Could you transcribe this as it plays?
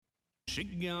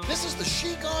This is the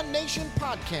She Gone Nation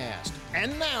podcast.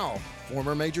 And now,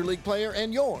 former Major League player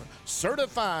and your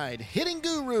certified hitting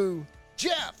guru,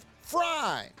 Jeff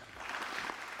Fry.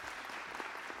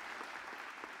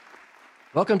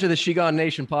 Welcome to the She Gone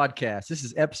Nation podcast. This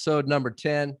is episode number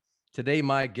 10. Today,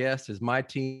 my guest is my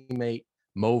teammate,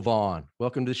 Mo Vaughn.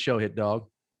 Welcome to the show, Hit Dog.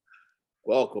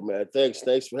 Welcome, man. Thanks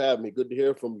for having me. Good to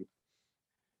hear from you.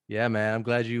 Yeah, man. I'm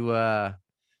glad you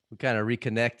we kind of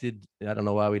reconnected. I don't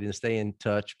know why we didn't stay in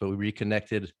touch, but we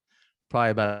reconnected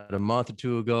probably about a month or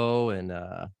two ago. And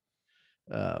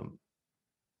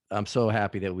I'm so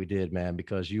happy that we did, man,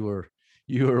 because you were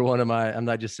one of my, I'm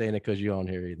not just saying it because you're on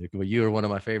here either, but you were one of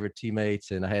my favorite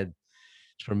teammates. And I had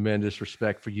tremendous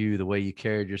respect for you, the way you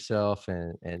carried yourself,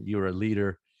 and you were a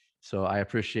leader. So I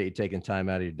appreciate you taking time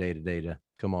out of your day to day to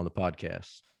come on the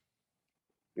podcast.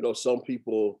 You know, some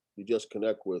people you just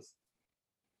connect with,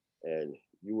 and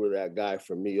you were that guy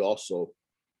for me also.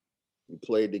 You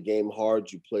played the game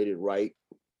hard. You played it right.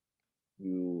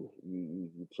 You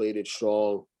played it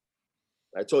strong.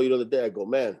 I told you the other day, I go,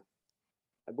 man,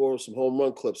 I go over some home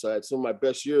run clips. I had some of my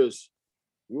best years.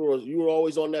 You were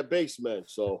always on that base, man.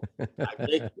 So I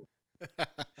thank you.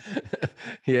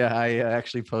 Yeah, I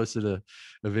actually posted a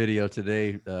video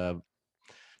today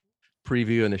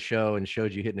previewing the show and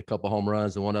showed you hitting a couple home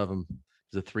runs, and one of them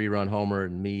was a 3-run homer,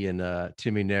 and me and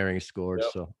Timmy Naring scored.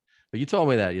 Yep. So, but you told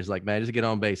me that. He was like, man, just get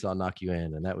on base, I'll knock you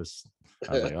in. And I was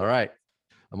like, all right,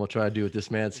 I'm gonna try to do what this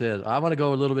man says. I want to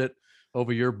go a little bit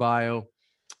over your bio.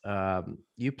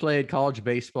 You played college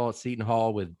baseball at Seton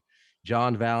Hall with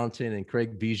John Valentin and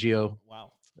Craig Biggio.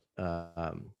 Wow.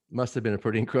 Must have been a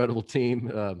pretty incredible team.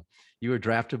 You were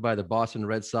drafted by the Boston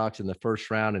Red Sox in the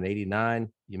first round in '89.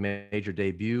 You made your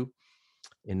debut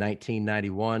in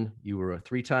 1991. You were a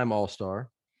 3-time All-Star,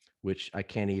 which I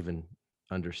can't even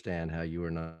understand how you were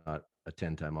not a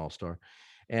 10-time All-Star.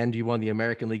 And you won the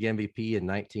American League MVP in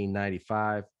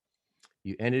 1995.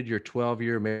 You ended your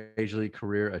 12-year Major League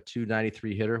career a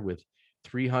 .293 hitter with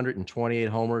 328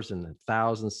 homers and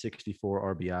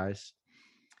 1,064 RBIs.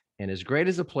 And as great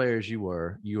as a player as you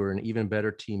were an even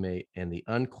better teammate and the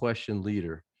unquestioned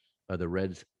leader of the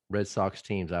Red Sox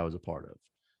teams I was a part of.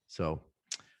 So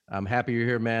I'm happy you're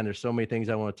here, man. There's so many things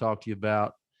I want to talk to you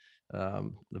about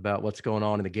what's going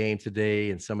on in the game today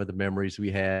and some of the memories we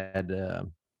had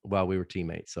while we were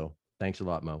teammates. So thanks a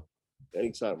lot, Mo.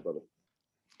 Anytime, brother.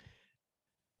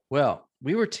 Well,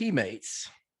 we were teammates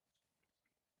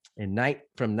from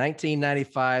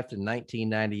 1995 to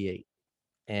 1998.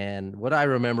 And what I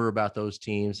remember about those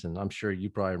teams, and I'm sure you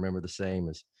probably remember the same,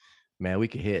 is, man, we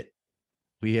could hit.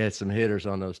 We had some hitters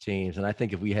on those teams. And I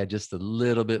think if we had just a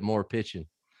little bit more pitching,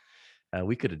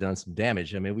 we could have done some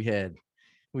damage. I mean, we had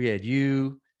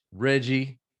you,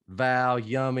 Reggie, Val,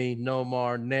 Yummy,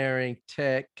 Nomar, Naring,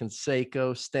 Tech,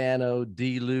 Canseco, Stano,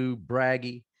 D-Lou,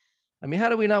 Braggy. I mean, how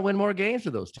do we not win more games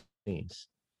with those teams?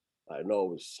 I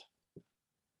know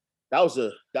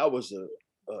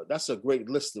that's a great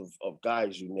list of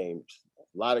guys you named.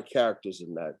 A lot of characters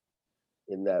in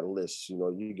that list. You know,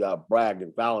 you got Bragg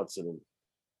and Valentin and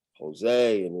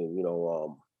Jose, and you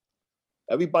know,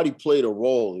 everybody played a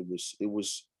role. It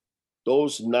was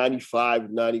those 95,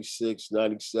 96,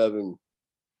 97,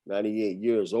 98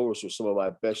 years. Those were some of my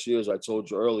best years. I told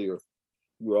you earlier,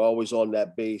 we were always on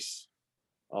that base.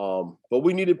 But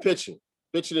we needed pitching.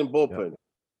 Pitching and bullpen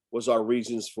was our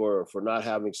reasons for not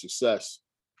having success.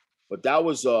 But that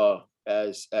was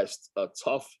as a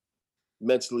tough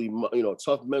mentally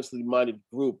minded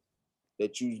group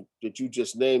that you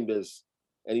just named as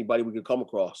anybody we could come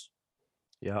across.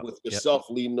 Yeah, with yourself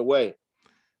leading the way.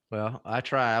 Well,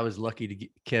 I was lucky to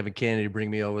get Kevin Kennedy to bring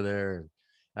me over there.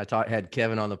 I had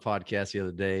Kevin on the podcast the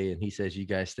other day, and he says you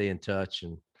guys stay in touch,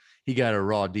 and he got a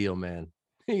raw deal, man.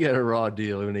 He got a raw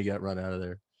deal when he got run out of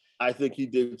there. I think he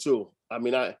did too. I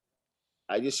mean, I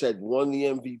just had won the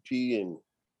MVP, and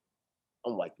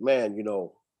I'm like, man, you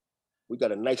know, we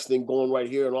got a nice thing going right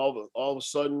here, and all of a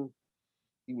sudden,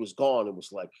 he was gone. It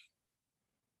was like,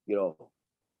 you know,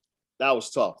 that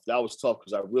was tough. That was tough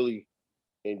because I really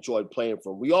enjoyed playing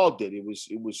for him. We all did.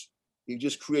 He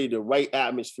just created the right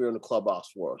atmosphere in the clubhouse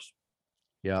for us.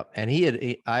 Yeah, and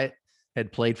I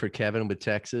had played for Kevin with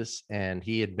Texas, and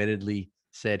he admittedly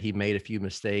said he made a few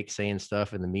mistakes saying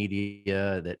stuff in the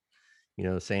media that, you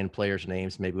know, saying players'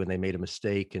 names maybe when they made a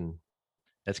mistake, and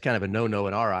that's kind of a no-no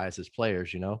in our eyes as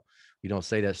players. You know, you don't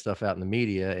say that stuff out in the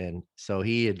media, and so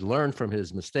he had learned from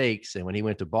his mistakes. And when he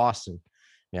went to Boston,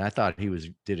 man, I thought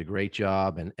he did a great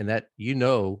job, and that, you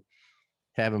know,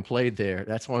 having played there,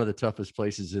 that's one of the toughest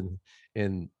places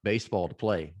in baseball to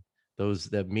play.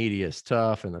 The media is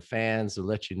tough, and the fans will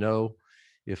let you know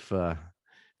if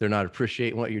they're not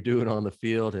appreciating what you're doing on the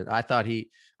field. And I thought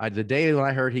the day when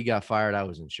I heard he got fired, I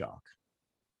was in shock.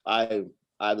 I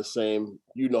the same.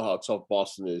 You know how tough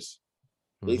Boston is.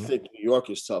 They Mhm. think New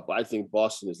York is tough. I think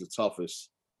Boston is the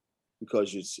toughest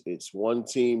because it's one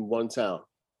team, one town,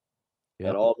 and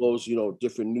Yep. all those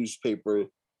different newspaper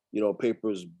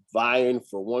papers vying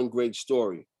for one great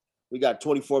story. We got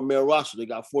 24 man roster. They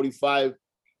got 45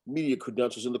 media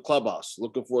credentials in the clubhouse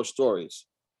looking for stories.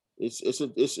 It's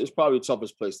probably the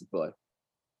toughest place to play.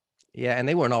 Yeah, and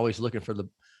they weren't always looking for the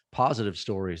positive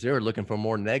stories. They were looking for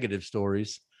more negative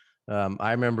stories.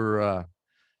 I remember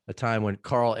a time when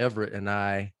Carl Everett and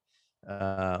I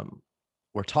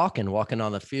were walking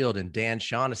on the field, and Dan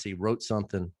Shaughnessy wrote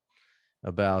something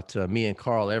about me and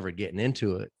Carl Everett getting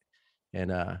into it.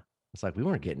 And it's like, we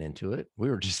weren't getting into it. We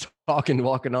were just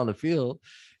walking on the field.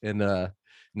 And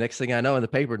next thing I know, in the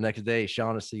paper next day,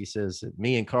 Shaughnessy says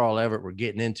me and Carl Everett were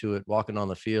getting into it, walking on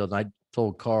the field. And I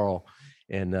told Carl,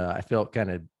 and I felt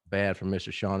kind of bad for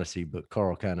Mr. Shaughnessy, but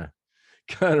Carl kind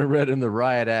of read him the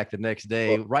riot act the next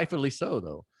day, rightfully so,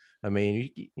 though. I mean,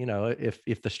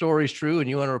 if the story's true and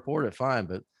you want to report it, fine,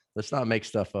 but let's not make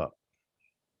stuff up.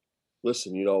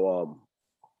 Listen,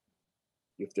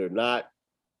 if they're not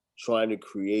trying to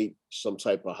create some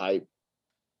type of hype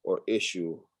or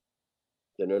issue,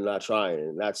 then they're not trying.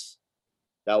 And that's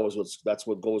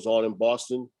what goes on in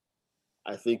Boston.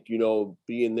 I think,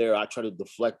 being there, I try to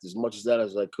deflect as much as that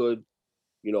as I could,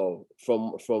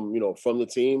 from the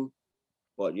team.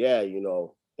 But yeah,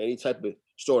 any type of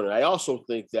story. And I also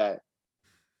think that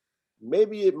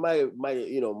maybe it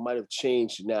might have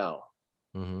changed now.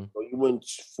 Mm-hmm. You win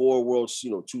 4 Worlds,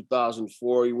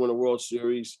 2004, you win a World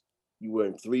Series, you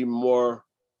win 3 more.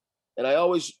 And I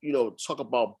always, talk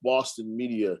about Boston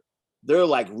media. They're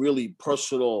like really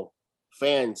personal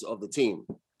fans of the team.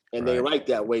 And they write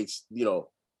that way,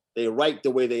 they write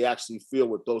the way they actually feel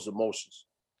with those emotions.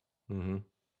 Mm-hmm.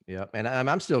 Yeah. And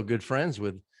I'm still good friends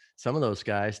with some of those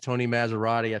guys. Tony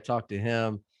Maserati, I talked to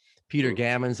him. Peter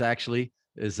Gammons actually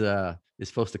is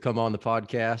supposed to come on the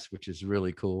podcast, which is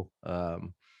really cool.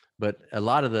 But a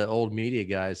lot of the old media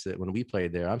guys that when we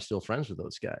played there, I'm still friends with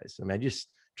those guys. I mean, I just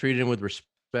treated them with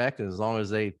respect. And as long as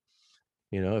they,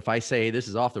 if I say this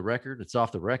is off the record, it's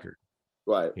off the record.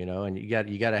 Right. And you got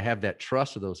to have that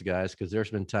trust with those guys, because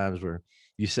there's been times where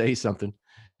you say something,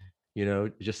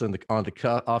 just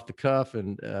off the cuff,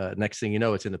 and next thing you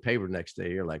know, it's in the paper the next day.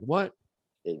 You're like, what?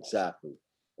 Exactly.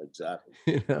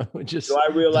 I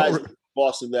realize in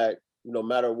Boston that no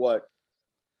matter what,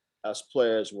 us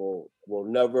players will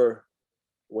never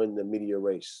win the media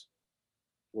race.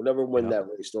 We'll never win that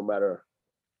race, no matter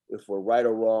if we're right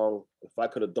or wrong. If I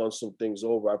could have done some things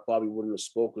over, I probably wouldn't have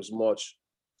spoke as much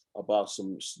about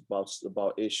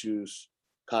about issues,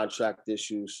 contract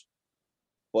issues.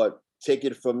 But take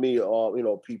it from me,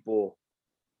 people,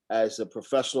 as a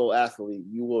professional athlete,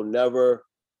 you will never,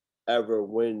 ever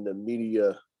win the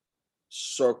media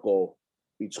circle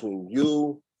between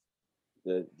you,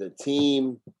 the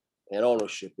team, and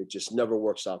ownership. It just never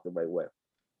works out the right way.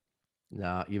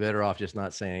 No, you better off just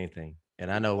not saying anything.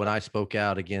 And I know when I spoke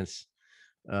out against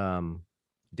Dan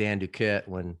Duquette,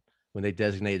 when they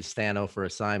designated Stano for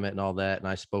assignment and all that, and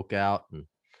I spoke out, and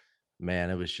man,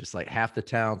 it was just like half the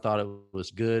town thought it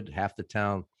was good, half the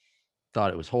town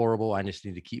thought it was horrible. I just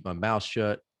need to keep my mouth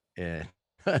shut. And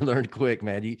I learned quick,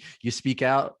 man. You speak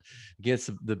out against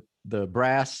the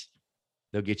brass,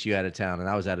 they'll get you out of town. And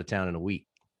I was out of town in a week,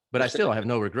 but I still have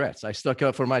no regrets. I stuck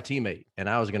up for my teammate, and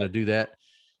I was going to do that.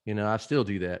 I still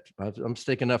do that. I'm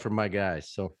sticking up for my guys.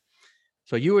 So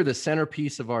you were the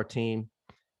centerpiece of our team.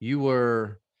 You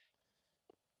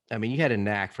had a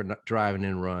knack for driving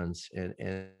in runs,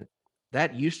 and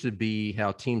that used to be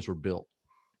how teams were built.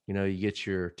 You get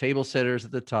your table setters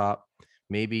at the top,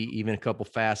 maybe even a couple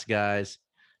fast guys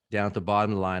down at the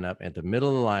bottom of the lineup. At the middle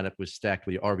of the lineup was stacked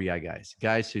with your RBI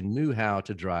guys who knew how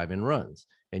to drive in runs.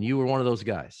 And you were one of those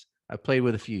guys. I played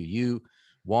with a few. You,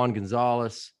 Juan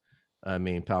Gonzalez,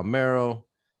 Palmeiro,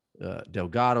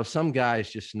 Delgado. Some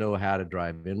guys just know how to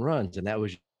drive in runs, and that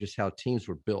was just how teams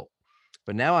were built.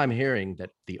 But now I'm hearing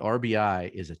that the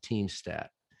RBI is a team stat,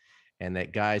 and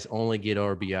that guys only get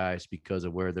RBIs because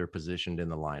of where they're positioned in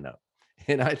the lineup.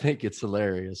 And I think it's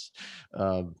hilarious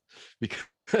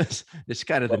because it's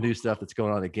kind of the new stuff that's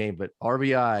going on in the game. But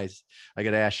RBIs, I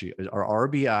got to ask you, are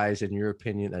RBIs, in your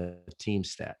opinion, a team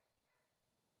stat?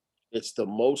 It's the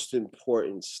most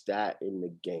important stat in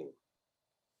the game.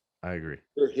 I agree.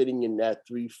 They're hitting in that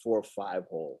 3, 4, 5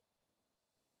 hole.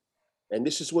 And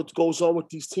this is what goes on with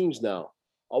these teams now.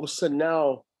 All of a sudden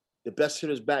now, the best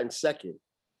hitter's batting second.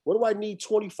 What do I need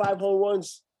 25 home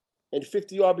runs and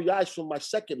 50 RBIs from my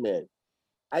second man?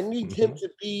 I need him to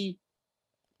be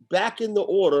back in the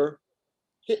order,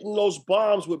 hitting those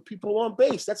bombs with people on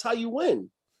base. That's how you win.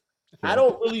 Yeah. I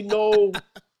don't really know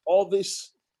all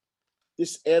this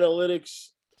analytics.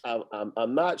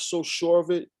 I'm not so sure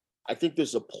of it. I think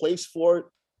there's a place for it.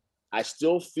 I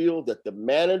still feel that the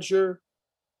manager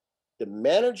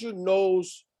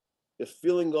knows the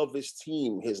feeling of his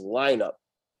team, his lineup.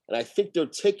 And I think they're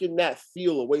taking that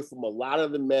feel away from a lot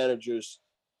of the managers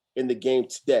in the game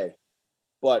today.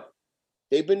 But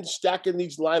they've been stacking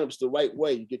these lineups the right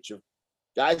way. You get your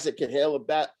guys that can handle a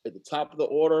bat at the top of the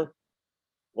order,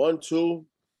 1, 2,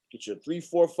 get your 3,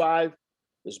 4, 5.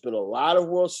 There's been a lot of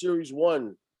World Series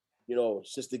won,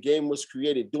 since the game was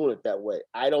created, doing it that way.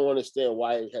 I don't understand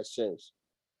why it has changed.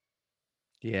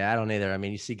 Yeah, I don't either. I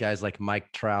mean, you see guys like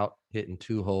Mike Trout hitting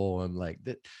 2-hole. I'm like,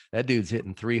 that dude's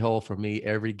hitting 3-hole for me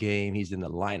every game. He's in the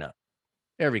lineup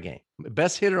every game.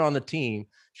 Best hitter on the team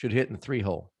should hit in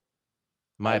 3-hole,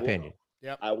 my opinion.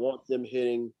 Yep. I want them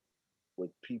hitting with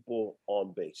people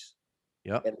on base.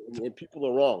 Yep. And people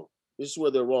are wrong. This is where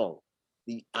they're wrong.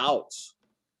 The outs,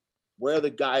 where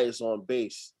the guy is on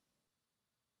base,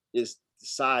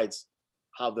 decides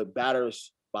how the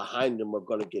batters behind him are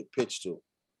going to get pitched to.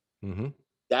 Mm-hmm.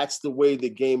 That's the way the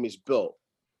game is built.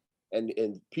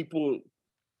 And people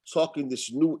talking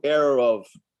this new era of,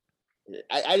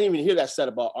 I didn't even hear that said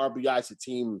about RBI's a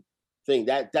team thing.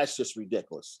 That's just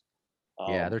ridiculous.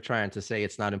 Yeah, they're trying to say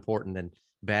it's not important and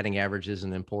batting average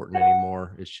isn't important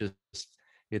anymore.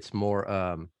 It's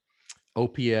more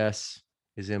OPS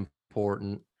is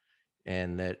important,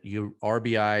 and that your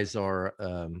RBIs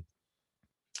are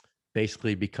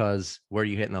basically because where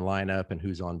you hit in the lineup and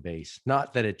who's on base.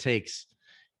 Not that it takes,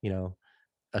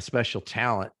 a special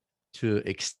talent to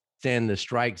extend the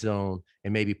strike zone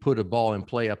and maybe put a ball in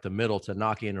play up the middle to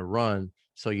knock in a run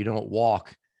so you don't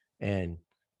walk and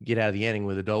get out of the inning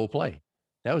with a double play.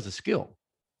 That was a skill.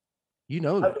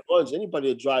 That. Runs,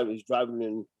 anybody that is driving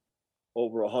in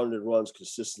over 100 runs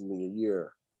consistently a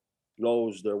year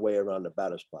knows their way around the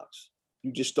batter's box.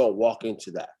 You just don't walk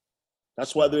into that.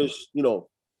 That's why there's,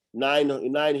 nine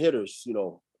hitters,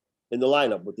 in the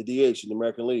lineup with the DH in the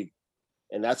American League.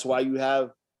 And that's why you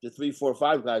have the 3, 4,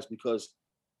 5 guys, because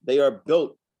they are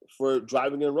built for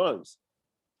driving in runs.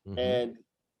 Mm-hmm. And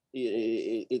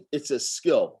it's a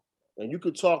skill. And you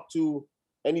could talk to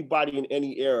anybody in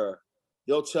any era,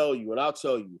 they'll tell you, and I'll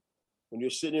tell you, when you're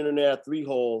sitting in there at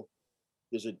 3-hole,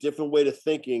 there's a different way to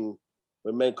thinking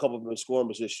when men come up in scoring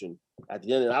position. At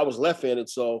the end, and I was left-handed,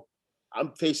 so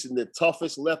I'm facing the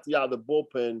toughest lefty out of the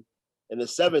bullpen in the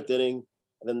 7th inning,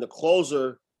 and then the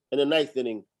closer in the 9th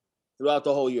inning throughout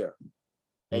the whole year.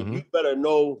 And you better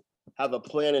have a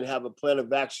plan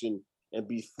of action and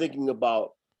be thinking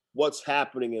about what's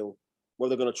happening and where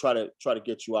they're going to try to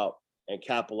get you out and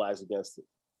capitalize against it.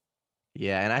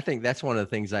 Yeah, and I think that's one of the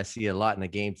things I see a lot in the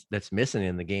game that's missing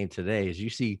in the game today is you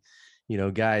see,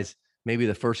 guys, maybe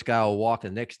the first guy will walk, the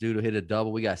next dude will hit a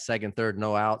double. We got second, third,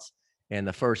 no outs. And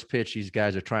the first pitch, these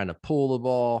guys are trying to pull the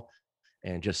ball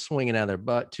and just swinging out of their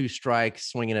butt, 2 strikes,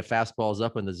 swinging at fastballs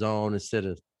up in the zone instead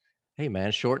of, hey,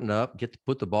 man, shorten up,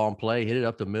 put the ball in play, hit it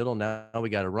up the middle. Now we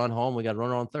got to run home. We got to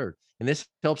run on third. And this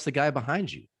helps the guy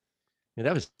behind you. And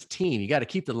that was team. You got to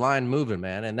keep the line moving,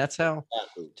 man. And that's how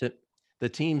the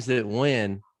teams that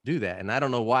win do that. And I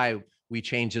don't know why we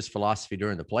changed this philosophy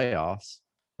during the playoffs,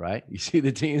 right? You see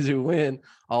the teams who win,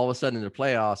 all of a sudden in the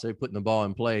playoffs, they're putting the ball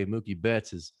in play. Mookie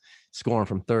Betts is scoring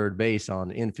from third base on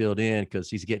the infield end because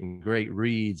he's getting great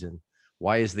reads. And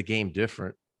why is the game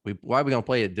different? Why are we going to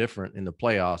play it different in the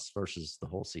playoffs versus the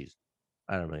whole season?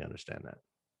 I don't really understand that.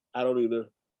 I don't either.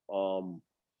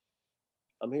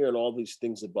 I'm hearing all these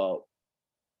things about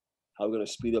how we're going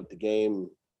to speed up the game.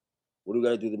 What do we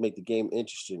got to do to make the game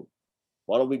interesting?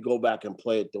 Why don't we go back and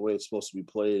play it the way it's supposed to be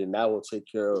played? And that will take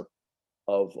care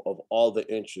of all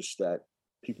the interest that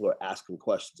people are asking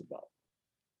questions about.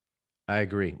 I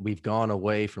agree. We've gone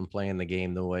away from playing the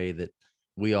game the way that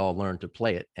we all learned to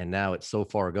play it. And now it's so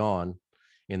far gone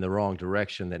in the wrong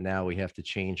direction that now we have to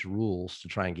change rules to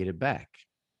try and get it back.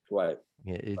 Right.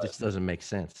 It just doesn't make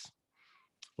sense.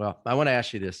 Well, I want to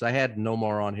ask you this. I had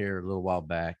Nomar on here a little while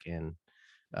back, and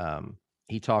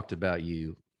he talked about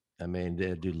you. I mean,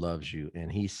 that dude loves you.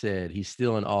 And he said he's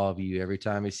still in awe of you every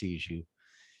time he sees you.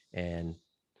 And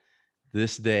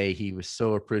this day, he was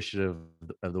so appreciative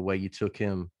of the way you took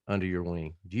him under your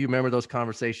wing. Do you remember those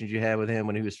conversations you had with him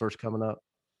when he was first coming up?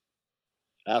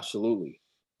 Absolutely.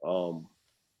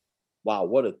 Wow,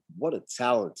 what a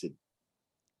talented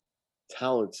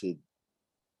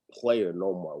player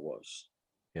Nomar was.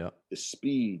 Yeah. The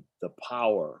speed, the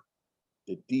power,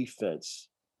 the defense.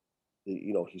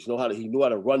 He knew how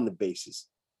to run the bases.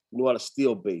 He knew how to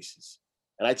steal bases.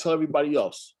 And I tell everybody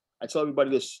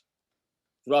this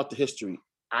throughout the history.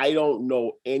 I don't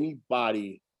know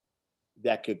anybody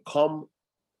that could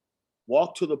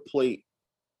walk to the plate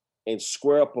and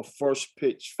square up a first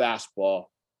pitch fastball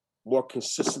more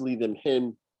consistently than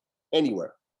him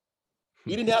anywhere.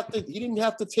 He didn't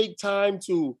have to take time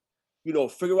to,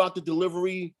 figure out the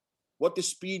delivery, what the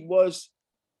speed was.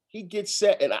 He'd get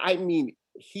set, and I mean,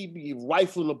 he'd be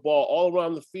rifling the ball all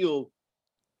around the field,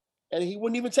 and he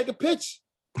wouldn't even take a pitch.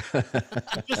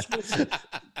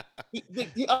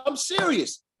 I'm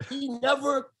serious. He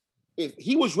never, if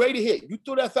he was ready to hit, you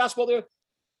threw that fastball there,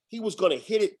 he was going to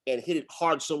hit it and hit it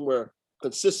hard somewhere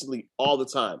consistently all the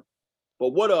time. But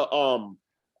what a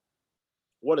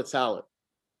talent.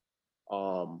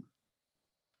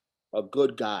 A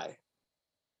good guy.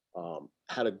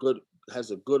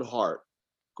 Has a good heart,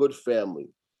 good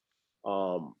family.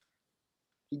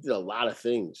 He did a lot of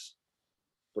things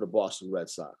for the Boston Red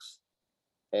Sox.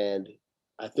 And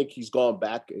I think he's gone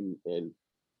back and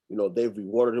they've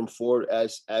rewarded him for it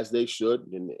as they should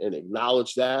and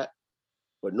acknowledge that.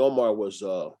 But Nomar was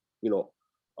a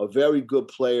very good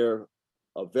player,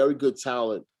 a very good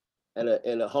talent, and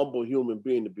a humble human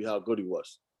being to be how good he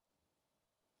was.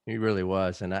 He really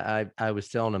was. And I was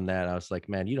telling him that. I was like,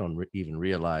 man, you don't even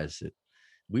realize that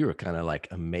we were kind of like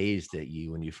amazed at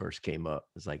you when you first came up.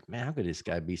 It's like, man, how could this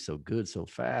guy be so good so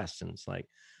fast? And it's like,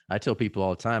 I tell people all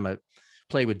the time, I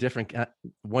played with different.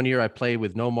 One year I played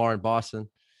with Nomar in Boston.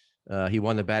 He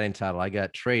won the batting title. I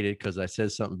got traded because I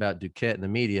said something about Duquette in the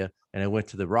media, and I went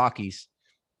to the Rockies,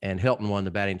 and Helton won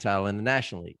the batting title in the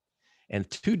National League. And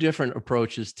two different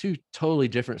approaches, two totally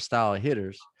different style of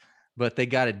hitters, but they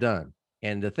got it done.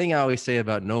 And the thing I always say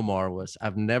about Nomar was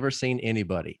I've never seen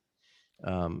anybody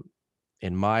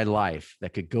in my life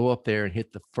that could go up there and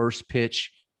hit the first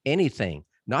pitch, anything,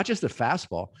 not just a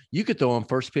fastball. You could throw him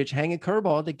first pitch, hanging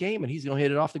curveball at the game, and he's going to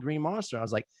hit it off the green monster. I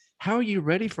was like, how are you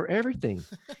ready for everything?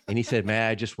 And he said, man,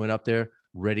 I just went up there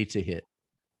ready to hit.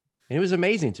 And it was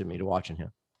amazing to me to watching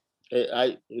him.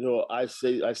 I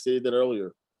stated that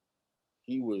earlier.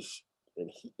 He was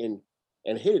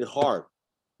and hit it hard.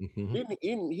 Mm-hmm.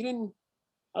 He didn't.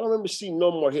 I don't remember seeing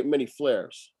Nomar hit many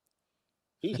flares.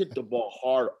 He hit the ball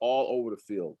hard all over the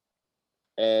field,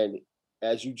 and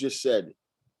as you just said,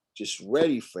 just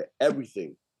ready for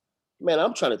everything. Man,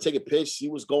 I'm trying to take a pitch, see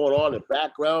what's going on in the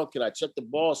background. Can I check the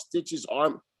ball, stitches,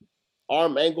 arm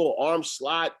angle, arm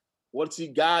slot? What's he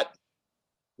got?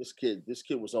 This kid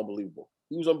was unbelievable.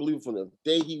 He was unbelievable from the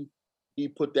day he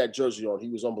put that jersey on. He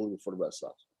was unbelievable for the Red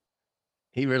Sox.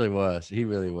 He really was. He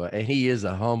really was. And he is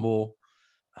a humble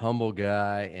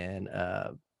guy. And,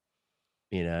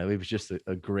 it was just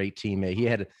a great teammate. He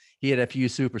had a few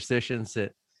superstitions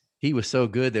that he was so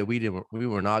good that we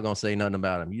were not going to say nothing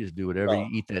about him. You just do whatever. You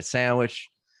eat that sandwich,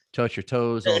 touch your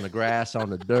toes on the grass, on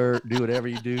the dirt, do whatever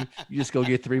you do. You just go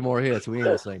get 3 more hits. We ain't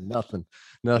going to say nothing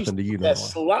to you.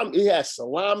 He had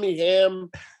salami,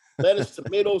 ham, lettuce,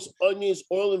 tomatoes, onions,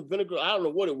 oil, and vinegar. I don't know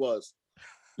what it was.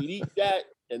 He'd eat that,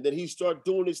 and then he'd start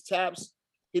doing his taps,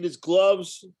 hit his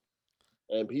gloves,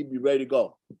 and he'd be ready to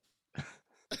go.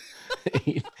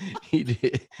 He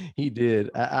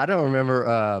did. I don't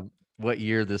remember what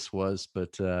year this was,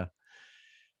 but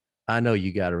I know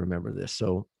you got to remember this.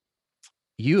 So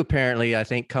you apparently, I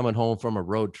think, coming home from a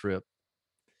road trip,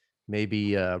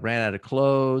 maybe ran out of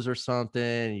clothes or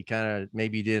something. You kind of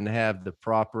maybe didn't have the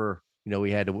proper,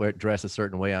 we had to dress a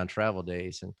certain way on travel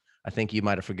days. And I think you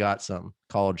might have forgot something,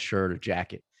 collared shirt or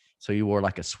jacket. So you wore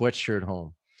like a sweatshirt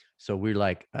home. So we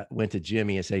went to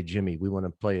Jimmy and say, Jimmy, we want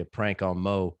to play a prank on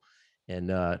Mo.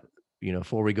 And,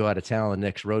 before we go out of town on the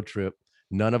next road trip,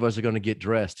 none of us are going to get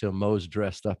dressed till Mo's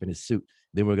dressed up in his suit.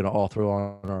 Then we're going to all throw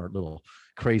on our little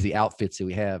crazy outfits that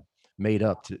we have made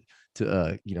up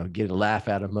to get a laugh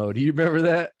out of Mo. Do you remember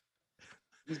that?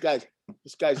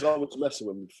 This guy's always messing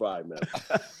with me, Fry, man.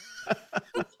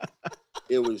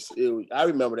 It was. I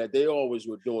remember that they always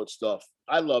were doing stuff.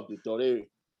 I loved it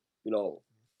though.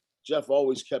 Jeff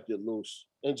always kept it loose,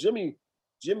 and Jimmy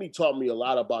taught me a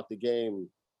lot about the game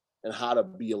and how to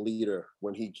be a leader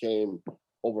when he came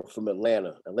over from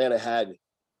Atlanta. Atlanta had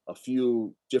a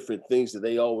few different things that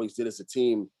they always did as a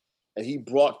team, and he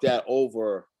brought that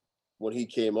over when he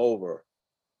came over.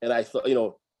 And I thought,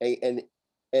 and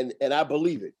I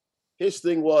believe it. His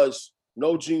thing was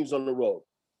no jeans on the road.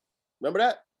 Remember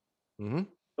that? Mm-hmm.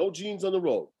 No jeans on the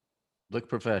road. Look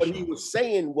professional. What he was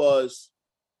saying was,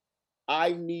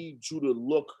 I need you to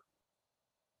look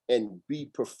and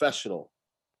be professional.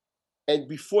 And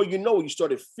before you know it, you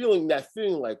started feeling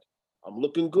like I'm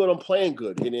looking good, I'm playing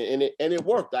good, and it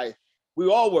worked. We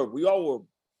all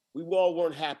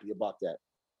weren't happy about that.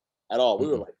 at all. We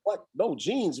were Mm-mm. like, what? No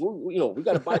jeans. We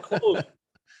got to buy clothes.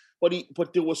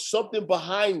 But there was something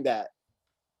behind that,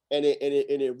 and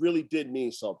it really did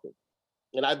mean something.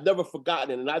 And I've never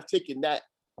forgotten it. And I've taken that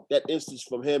instance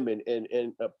from him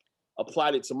and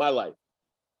applied it to my life.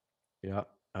 Yeah.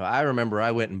 I remember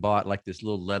I went and bought like this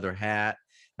little leather hat.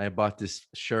 I bought this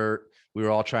shirt. We were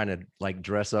all trying to like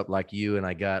dress up like you. And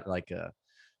I got like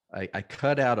I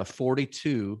cut out a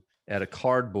 42 at a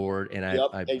cardboard and Yep.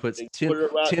 I And put put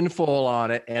it around, tin foil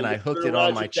on it and and I you put hooked it it on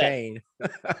around my your neck. chain.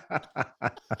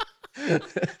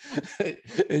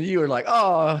 And you were like,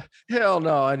 oh, hell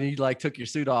no. And you like took your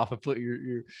suit off and put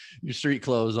your street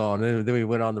clothes on. And then we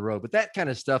went on the road. But that kind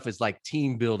of stuff is like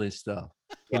team building stuff.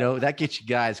 You know, that gets you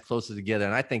guys closer together.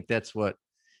 And I think that's what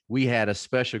we had, a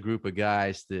special group of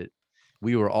guys that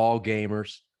we were all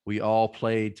gamers. We all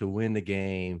played to win the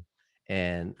game.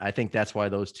 And I think that's why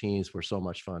those teams were so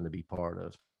much fun to be part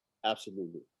of.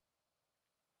 Absolutely.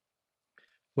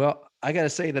 Well, I got to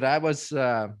say that I was,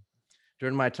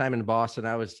 during my time in Boston,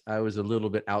 I was a little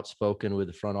bit outspoken with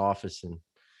the front office and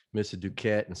Mr.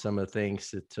 Duquette and some of the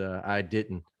things that I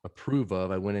didn't approve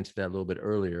of. I went into that a little bit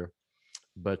earlier.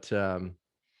 But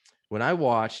when I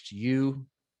watched you,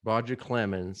 Roger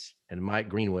Clemens, and Mike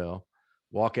Greenwell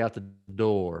walk out the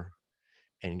door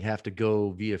and have to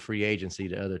go via free agency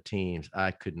to other teams,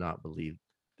 I could not believe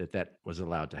that was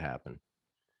allowed to happen.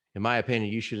 In my opinion,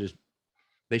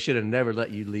 they should have never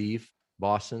let you leave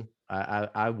Boston.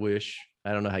 I wish,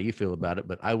 I don't know how you feel about it,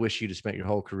 but I wish you'd have spent your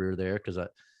whole career there. Cause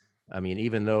I mean,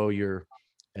 even though you're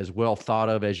as well thought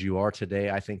of as you are today,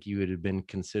 I think you would have been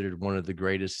considered one of the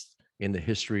greatest in the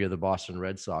history of the Boston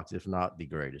Red Sox, if not the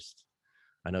greatest.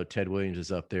 I know Ted Williams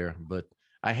is up there, but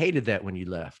I hated that when you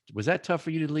left. Was that tough for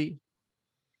you to leave?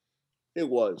 It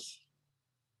was.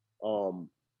 You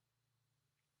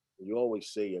always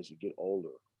say as you get older,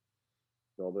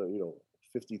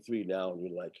 53 now, and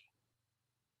you're like,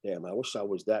 damn, I wish I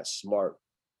was that smart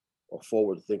or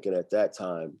forward thinking at that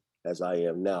time as I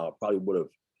am now. I probably would have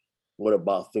went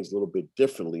about things a little bit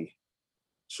differently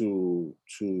to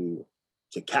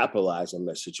capitalize on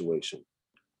that situation.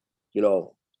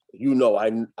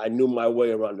 I knew my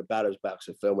way around the batter's box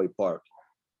at Fenway Park.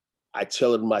 I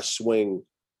tailored my swing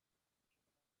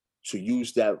to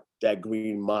use that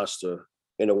green monster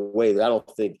in a way that I don't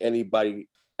think anybody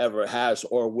ever has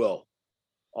or will,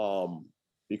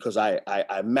 because I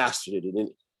mastered it,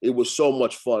 and it was so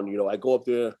much fun. I go up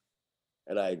there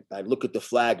and I look at the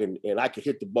flag, and I could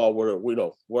hit the ball where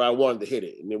I wanted to hit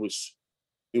it, and it was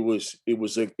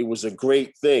a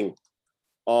great thing.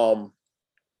 But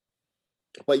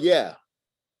yeah,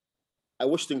 I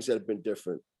wish things had been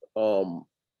different.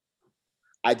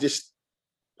 I just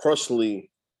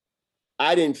personally,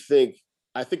 I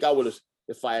think I would have,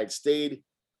 if I had stayed,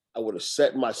 I would have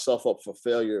set myself up for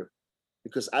failure,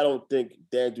 because I don't think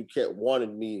Dan Duquette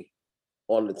wanted me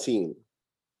on the team.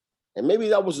 And maybe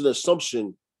that was an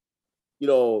assumption,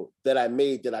 that I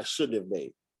made that I shouldn't have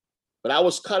made. But I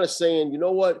was kind of saying, you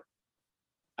know what?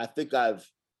 I think I've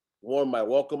worn my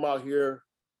welcome out here.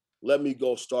 Let me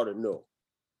go start anew.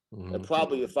 Mm-hmm. And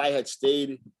probably if I had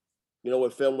stayed,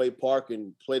 at Fenway Park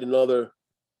and played another,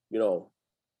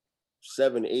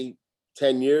 7, 8,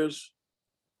 10 years,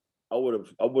 I would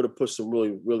have put some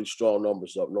really, really strong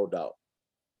numbers up, no doubt.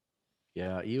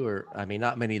 Yeah,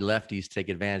 not many lefties take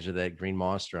advantage of that green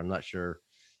monster. I'm not sure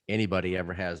anybody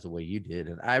ever has the way you did.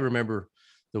 And I remember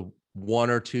the 1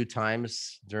 or 2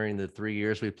 times during the 3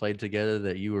 years we played together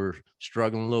that you were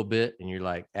struggling a little bit, and you're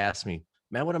like, asked me,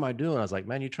 man, what am I doing? I was like,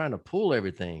 man, you're trying to pull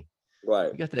everything.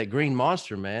 Right. You got that green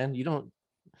monster, man. You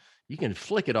can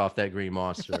flick it off that green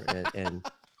monster.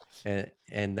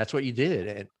 And that's what you did.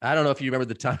 And I don't know if you remember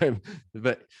the time,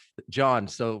 but John,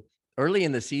 so early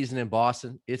in the season in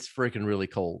Boston, it's freaking really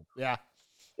cold. Yeah.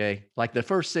 Okay. Like the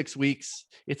first 6 weeks,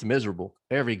 it's miserable.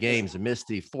 Every game's a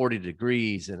misty 40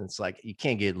 degrees. And it's like, you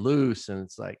can't get loose. And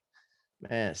it's like,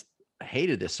 man, I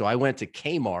hated this. So I went to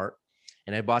Kmart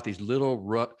and I bought these little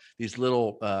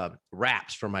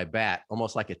wraps for my bat,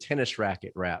 almost like a tennis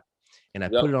racket wrap. And I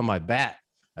put it on my bat.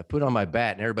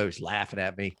 And everybody was laughing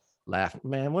at me,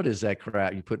 man, what is that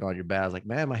crap you putting on your bat? I was like,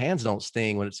 man, my hands don't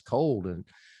sting when it's cold. And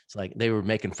it's like, they were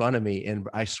making fun of me. And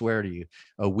I swear to you,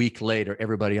 a week later,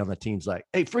 everybody on the team's like,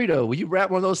 hey, Frito, will you wrap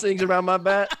one of those things around my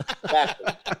bat?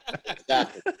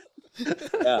 Exactly.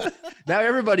 Yeah. Now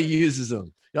everybody uses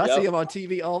them. I see them on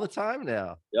TV all the time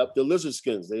now. Yep, the lizard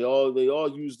skins. They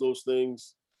all use those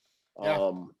things.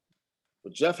 Yeah.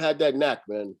 But Jeff had that knack,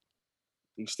 man.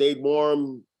 He stayed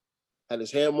warm, had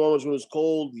his hand warmers when it was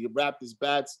cold. He wrapped his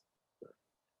bats.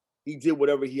 He did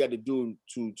whatever he had to do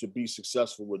to be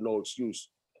successful with no excuse.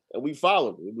 And we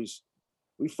followed.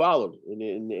 It we followed, and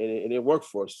it worked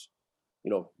for us. You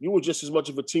know, you were just as much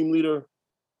of a team leader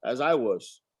as I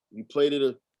was. You played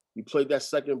you played that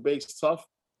second base tough,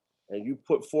 and you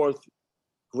put forth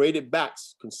great at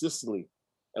bats consistently.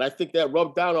 And I think that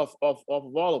rubbed down off of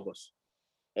all of us.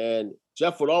 And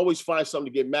Jeff would always find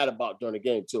something to get mad about during the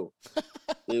game too.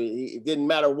 It didn't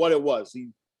matter what it was.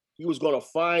 He was going to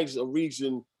find a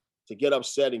reason to get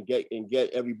upset and get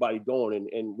everybody going.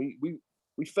 And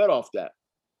we fed off that.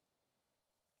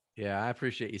 Yeah, I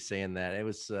appreciate you saying that. It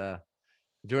was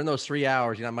during those 3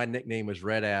 hours. You know, my nickname was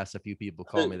Red Ass. A few people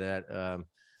call me that.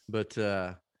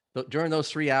 But during those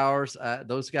 3 hours,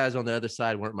 those guys on the other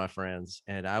side weren't my friends,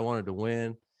 and I wanted to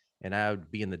win. And I would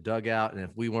be in the dugout, and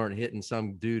if we weren't hitting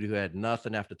some dude who had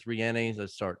nothing after 3 innings, I'd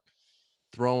start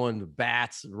throwing the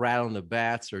bats, rattling the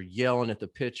bats, or yelling at the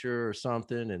pitcher or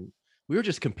something. And we were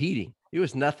just competing. It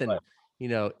was nothing, Right. you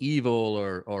know, evil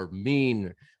or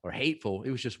mean or hateful.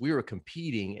 It was just we were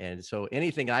competing, and so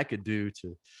anything I could do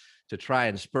to try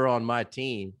and spur on my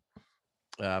team,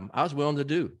 I was willing to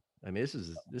do. I mean,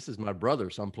 this is my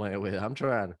brothers I'm playing with.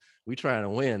 We trying to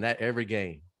win that every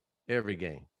game.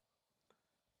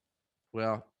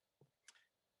 Well,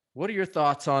 what are your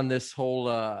thoughts on this whole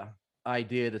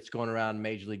idea that's going around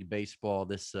Major League Baseball?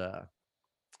 This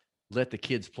let the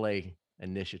kids play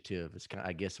initiative is kind of,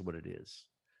 I guess, what it is.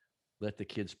 Let the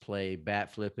kids play,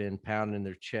 bat flipping, pounding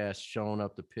their chest, showing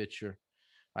up the pitcher.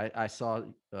 I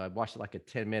watched like a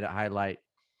 10-minute highlight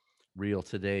reel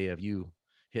today of you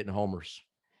hitting homers,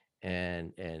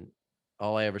 and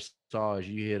all I ever saw is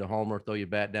you hit a homer, throw your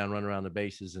bat down, run around the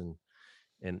bases, and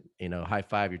you know, high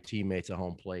five your teammates at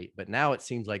home plate. But now it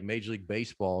seems like Major League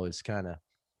Baseball is kind of,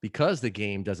 because the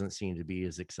game doesn't seem to be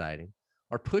as exciting,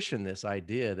 are pushing this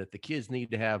idea that the kids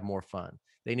need to have more fun.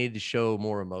 They need to show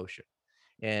more emotion.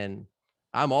 And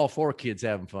I'm all for kids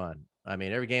having fun. I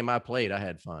mean, every game I played, I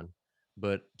had fun.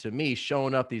 But to me,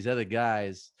 showing up these other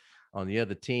guys on the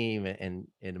other team, and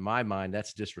in my mind,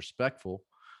 that's disrespectful.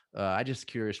 I just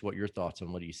curious what your thoughts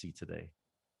on what do you see today?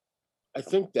 I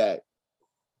think that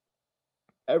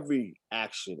every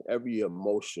action, every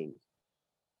emotion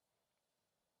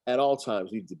at all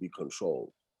times needs to be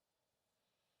controlled.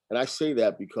 And I say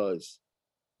that because,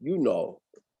 you know,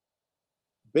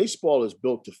 baseball is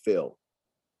built to fail.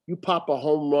 You pop a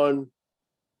home run,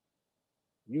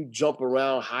 you jump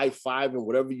around, high fiving,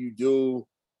 whatever you do,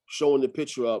 showing the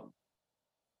pitcher up.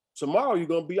 Tomorrow you're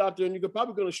going to be out there and you're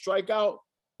probably going to strike out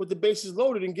with the bases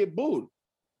loaded and get booed.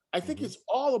 I think it's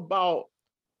all about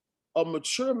a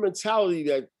mature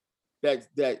mentality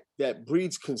that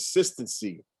breeds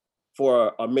consistency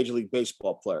for a Major League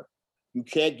Baseball player. You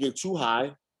can't get too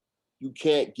high. You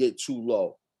can't get too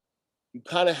low. You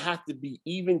kind of have to be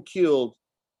even keeled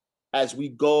as we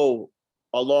go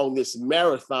along this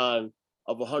marathon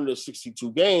of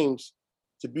 162 games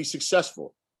to be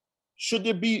successful. Should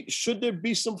there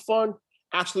be some fun?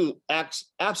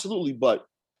 Absolutely. But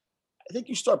I think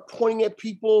you start pointing at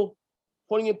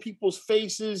people's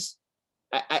faces.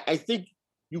 I think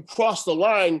you cross the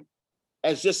line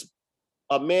as just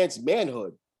a man's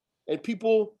manhood, and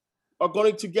people are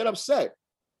going to get upset.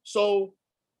 So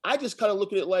I just kind of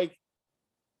look at it like,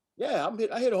 yeah,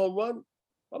 I hit a home run.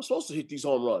 I'm supposed to hit these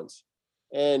home runs,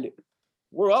 and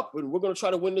we're up and we're going to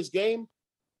try to win this game.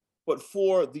 But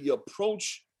for the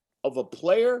approach of a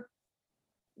player,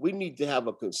 we need to have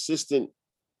a consistent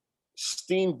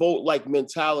steamboat-like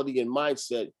mentality and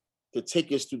mindset to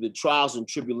take us through the trials and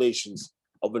tribulations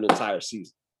of an entire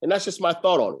season. And that's just my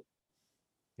thought on it.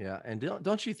 Yeah, and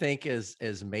don't you think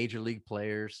as major league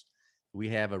players, we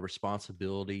have a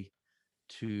responsibility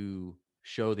to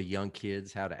show the young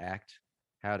kids how to act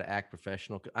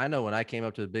professional? I know when I came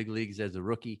up to the big leagues as a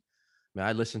rookie, I mean,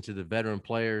 I listened to the veteran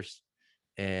players,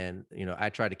 and you know, I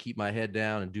tried to keep my head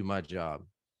down and do my job,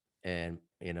 and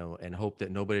you know, and hope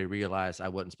that nobody realized I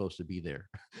wasn't supposed to be there.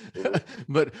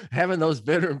 But having those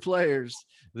veteran players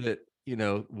that, you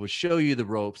know, will show you the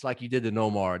ropes like you did to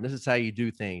Nomar, and this is how you do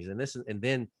things, and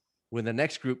then when the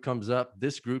next group comes up,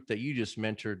 this group that you just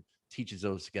mentored teaches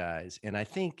those guys. And I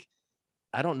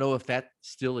don't know if that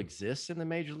still exists in the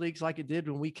major leagues like it did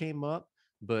when we came up,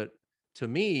 but to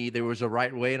me, there was a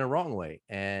right way and a wrong way.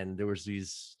 And there was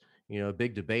these, you know,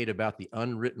 big debate about the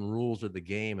unwritten rules of the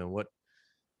game and what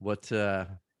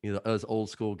you know, us old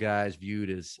school guys viewed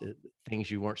as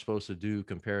things you weren't supposed to do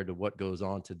compared to what goes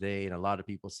on today. And a lot of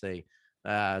people say,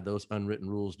 those unwritten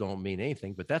rules don't mean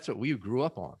anything, but that's what we grew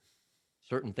up on,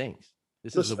 certain things.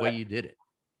 This is the way you did it.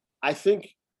 I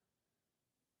think,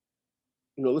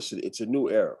 you know, listen, it's a new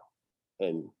era,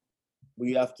 and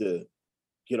we have to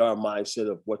get our mindset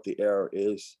of what the era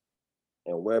is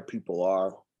and where people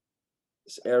are.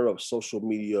 This era of social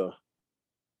media,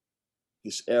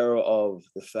 this era of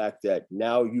the fact that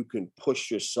now you can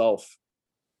push yourself,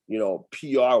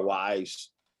 PR wise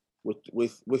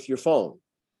with your phone.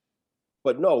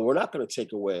 But no, we're not going to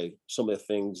take away some of the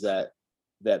things that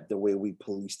the way we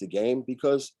police the game,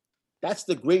 because that's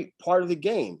the great part of the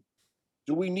game.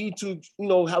 Do we need to,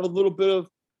 have a little bit of,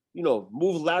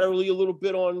 move laterally a little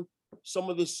bit on some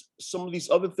of these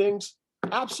other things?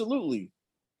 Absolutely.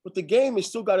 But the game has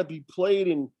still got to be played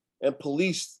and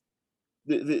policed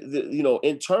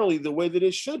internally the way that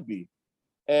it should be.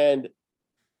 And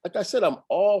like I said, I'm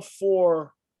all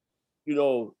for,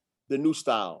 the new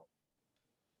style.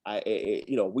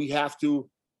 We have to,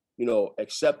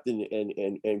 accept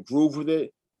and groove with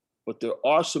it. But there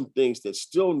are some things that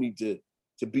still need to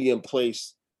be in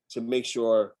place to make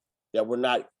sure that we're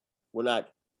not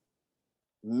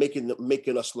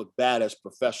making us look bad as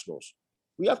professionals.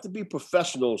 We have to be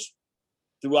professionals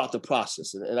throughout the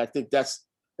process, and I think that's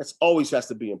always has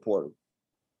to be important.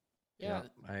 Yeah,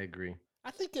 I agree.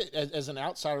 I think that as an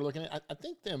outsider looking at it, I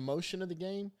think the emotion of the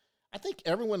game, I think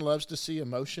everyone loves to see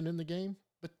emotion in the game,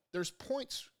 but there's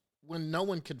points when no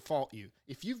one could fault you.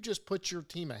 If you've just put your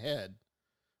team ahead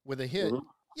with a hit,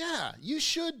 yeah, you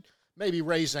should maybe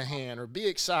raise a hand or be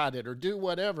excited or do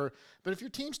whatever. But if your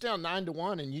team's down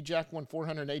 9-1 and you jack one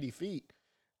 480 feet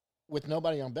with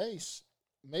nobody on base,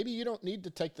 maybe you don't need to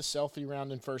take the selfie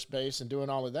round in first base and doing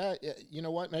all of that. You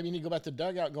know what? Maybe you need to go back to the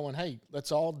dugout going, hey,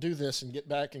 let's all do this and get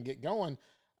back and get going.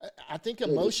 I think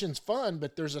emotion's fun,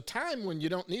 but there's a time when you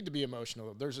don't need to be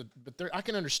emotional. I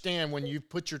can understand when you've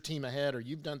put your team ahead or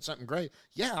you've done something great.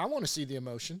 Yeah, I want to see the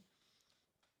emotion.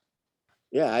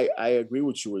 Yeah, I agree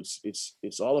with you.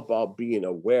 It's all about being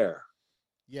aware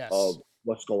of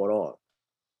what's going on.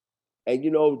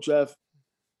 And Jeff,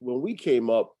 when we came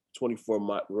up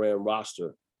 24-man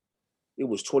roster, it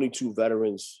was 22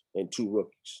 veterans and 2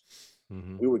 rookies.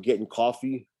 Mm-hmm. We were getting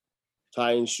coffee,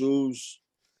 tying shoes,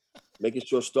 making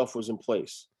sure stuff was in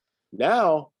place.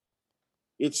 Now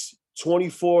it's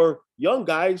 24 young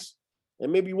guys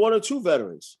and maybe 1 or 2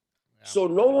 veterans. Yeah. So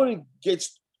no one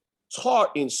gets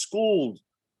taught and schooled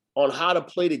on how to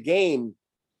play the game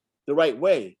the right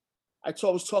way. I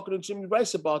was talking to Jimmy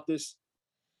Rice about this.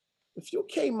 If you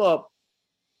came up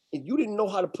and you didn't know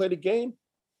how to play the game,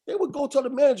 they would go tell the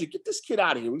manager, get this kid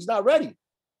out of here. He's not ready.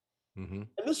 Mm-hmm.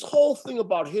 And this whole thing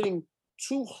about hitting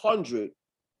 200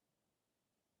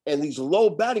 and these low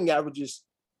batting averages,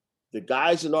 the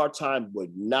guys in our time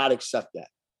would not accept that.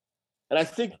 And I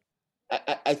think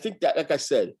that, like I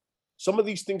said, some of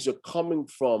these things are coming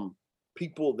from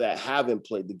people that haven't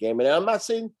played the game. And I'm not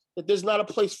saying that there's not a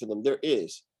place for them. There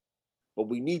is. But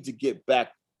we need to get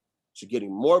back to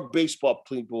getting more baseball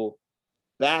people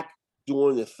back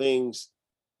doing the things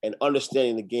and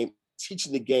understanding the game,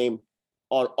 teaching the game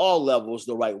on all levels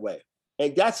the right way.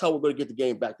 And that's how we're going to get the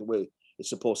game back the way it's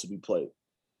supposed to be played.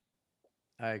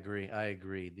 I agree.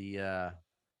 The,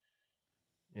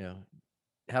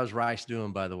 how's Rice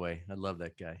doing, by the way? I love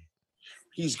that guy.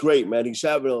 He's great, man. He's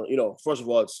having, first of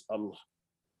all, I'm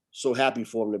so happy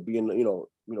for him to be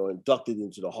inducted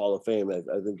into the Hall of Fame. I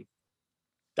think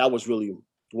that was really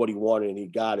what he wanted, and he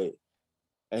got it.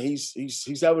 And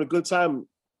he's having a good time,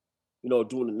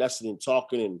 doing the nesting and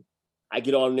talking. And I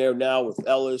get on there now with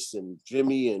Ellis and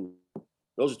Jimmy, and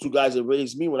those are 2 guys that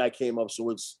raised me when I came up. So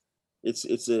it's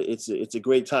a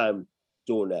great time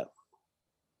doing that.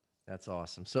 That's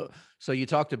awesome. So you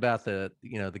talked about the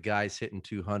guys hitting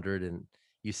 200, and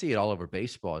you see it all over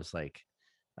baseball. It's like,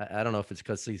 I don't know if it's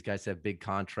because these guys have big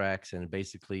contracts and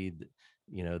basically,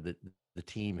 the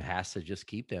team has to just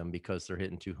keep them because they're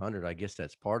hitting 200. I guess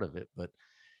that's part of it. But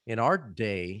in our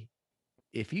day,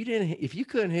 if you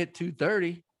couldn't hit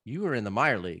 230, you were in the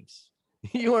minor leagues.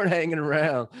 You weren't hanging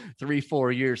around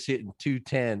 3-4 years hitting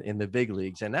 210 in the big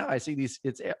leagues. And now I see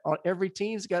every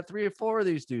team's got 3 or 4 of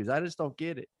these dudes. I just don't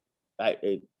get it.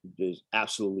 It is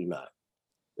absolutely not.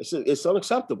 It's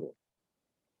unacceptable.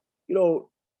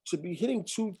 To be hitting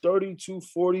 230,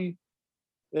 240,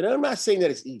 and I'm not saying that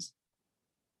it's easy.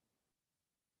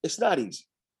 It's not easy.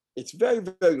 It's very,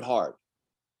 very hard.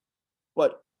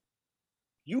 But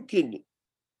you can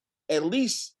at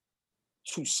least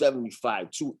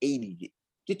 275, 280,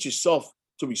 get yourself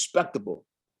to respectable.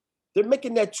 They're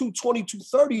making that 220,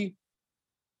 230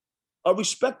 a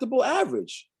respectable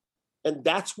average. And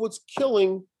that's what's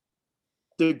killing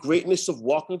the greatness of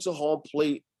walking to home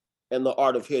plate and the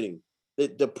art of hitting.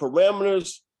 The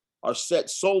parameters are set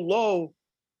so low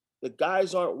that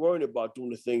guys aren't worried about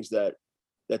doing the things that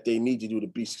they need to do to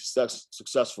be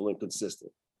successful and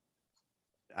consistent.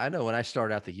 I know when I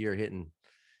started out the year hitting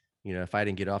you know, if I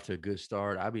didn't get off to a good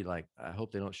start, I'd be like, I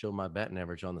hope they don't show my batting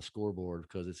average on the scoreboard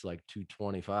because it's like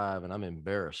 225 and I'm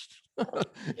embarrassed.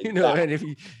 You know, Exactly. and if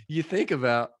you think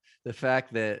about the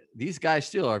fact that these guys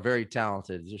still are very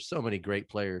talented, there's so many great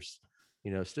players,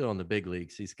 you know, still in the big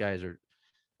leagues. These guys are,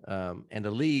 and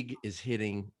the league is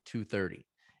hitting 230.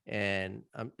 And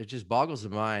it just boggles the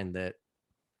mind that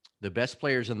the best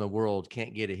players in the world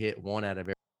can't get a hit one out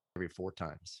of every 4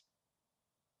 times.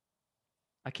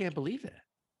 I can't believe it.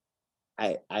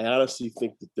 I honestly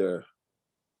think that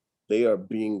they are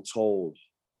being told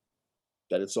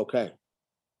that it's okay.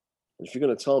 If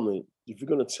you're if you're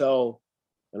gonna tell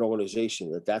an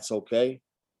organization that that's okay,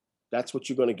 that's what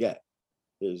you're gonna get.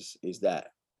 Is that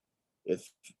if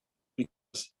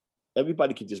because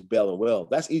everybody can just bail and will,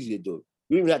 that's easy to do.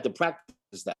 You don't even have to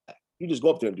practice that. You just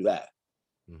go up there and do that.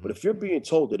 But Mhm. if you're being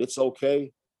told that it's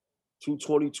okay,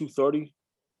 220, 230,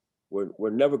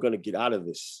 we're never gonna get out of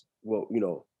this. Well,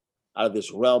 out of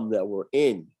this realm that we're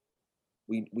in.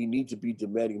 We need to be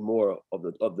demanding more of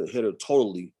the hitter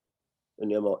totally in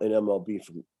MLB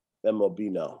from MLB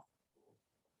now.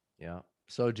 Yeah.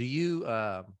 So do you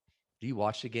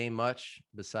watch the game much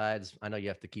besides I know you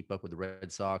have to keep up with the Red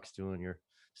Sox doing your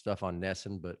stuff on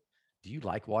Nesson, but do you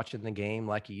like watching the game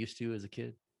like you used to as a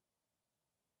kid?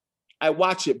 I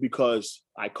watch it because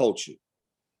I coach it.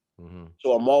 Mhm.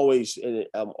 So I'm always in it,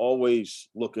 I'm always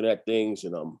looking at things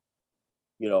and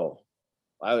you know,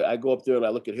 I go up there and I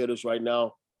look at hitters right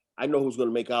now. I know who's going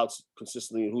to make outs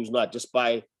consistently and who's not just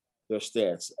by their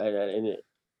stance.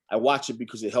 I watch it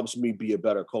because it helps me be a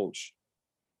better coach.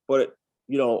 But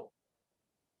you know,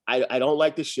 I don't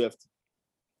like the shift.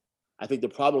 I think the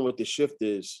problem with the shift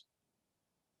is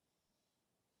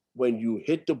when you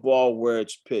hit the ball where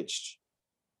it's pitched,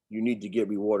 you need to get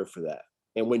rewarded for that.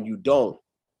 And when you Mhm. don't,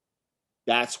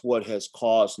 that's what has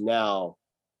caused now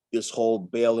this whole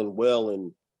bail and will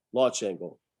and launch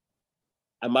angle.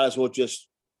 I might as well just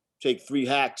take 3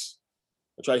 hacks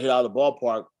and try to hit out of the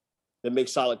ballpark, then make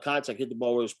solid contact, hit the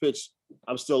ball where it's pitched.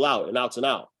 I'm still out and out's an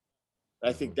out. And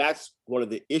I think Mhm. that's one of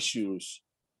the issues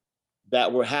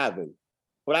that we're having.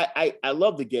 But I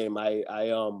love the game. I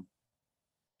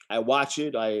watch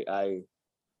it.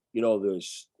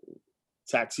 There's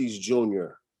Tatis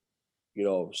Jr.,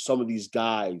 some of these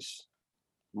guys,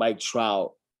 Mike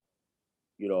Trout,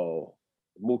 you know,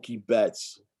 Mookie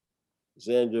Betts,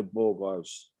 Xander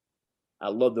Bogaerts. I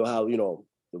love how, the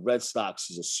Red Sox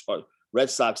is a Red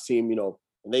Sox team,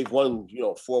 and they've won,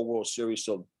 4 World Series.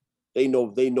 So they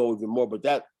know even more. But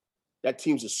that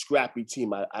team's a scrappy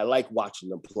team. I like watching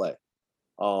them play.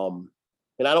 Um,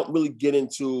 and I don't really get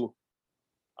into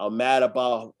I'm mad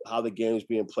about how the game's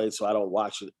being played, so I don't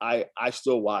watch it. I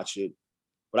still watch it,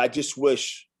 but I just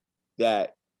wish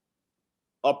that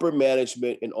upper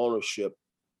management and ownership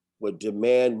would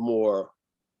demand more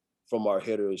from our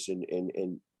hitters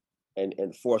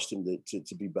and force them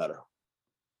to be better.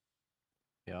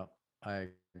 Yeah, I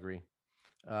agree.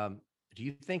 Um, do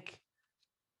you think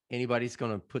anybody's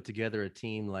going to put together a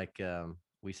team like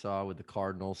we saw with the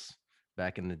Cardinals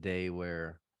back in the day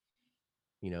where,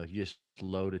 you know, you just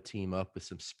load a team up with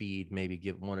some speed, maybe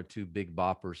get one or two big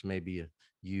boppers, maybe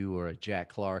you or a Jack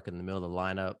Clark in the middle of the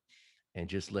lineup, and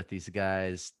just let these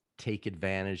guys take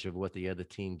advantage of what the other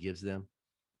team gives them?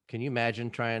 Can you imagine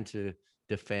trying to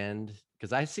defend?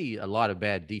 Because I see a lot of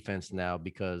bad defense now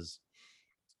because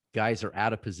guys are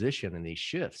out of position in these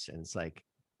shifts. And it's like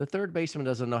the third baseman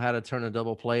doesn't know how to turn a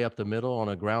double play up the middle on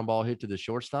a ground ball hit to the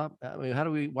shortstop. I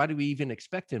mean, why do we even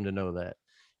expect him to know that?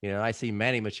 You know, I see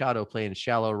Manny Machado playing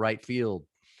shallow right field,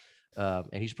 and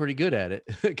he's pretty good at it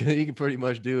because he can pretty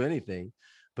much do anything.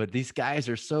 But these guys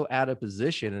are so out of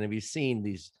position. And have you seen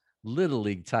these little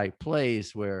league type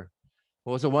plays where,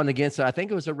 what was the one against? I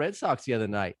think it was the Red Sox the other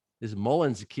night. This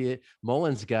Mullins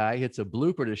guy hits a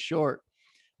blooper to short.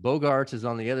 Bogarts is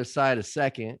on the other side of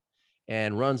second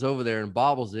and runs over there and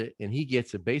bobbles it, and he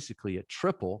gets basically a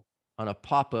triple on a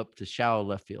pop up to shallow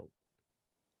left field.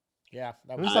 Yeah,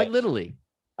 that It was was like I nice. Little League.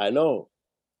 I know,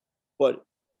 but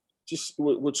just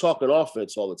we're talking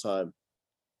offense all the time.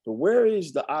 But where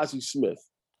is the Ozzie Smith?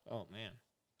 Oh man.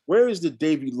 Where is the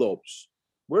Davy Lopes?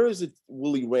 Where is the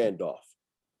Willie Randolph?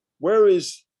 Where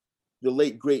is the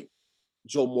late great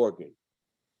Joe Morgan?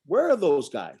 Where are those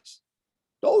guys?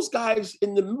 Those guys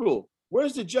in the middle.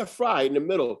 Where's the Jeff Fry in the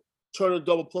middle? Turn a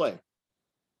double play.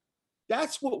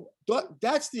 That's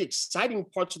the exciting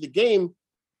parts of the game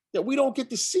that we don't get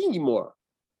to see anymore.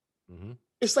 Mm-hmm.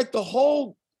 It's like the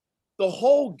whole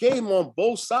game on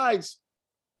both sides.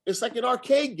 It's like an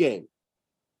arcade game,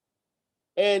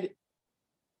 and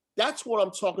that's what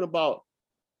I'm talking about.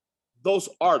 Those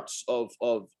arts of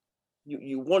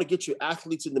you want to get your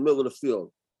athletes in the middle of the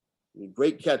field.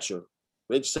 Great catcher,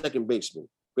 great second baseman,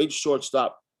 great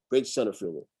shortstop, great center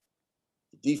fielder.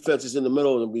 The defense is in the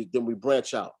middle, and then we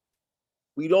branch out.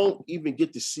 We don't even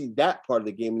get to see that part of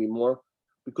the game anymore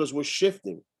because we're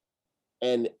shifting.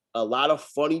 And a lot of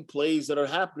funny plays that are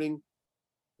happening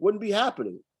wouldn't be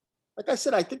happening. Like I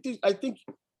said, I think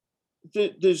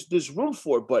there's room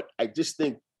for it, but I just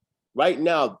think right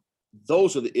now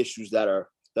those are the issues that are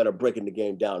breaking the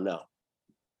game down now.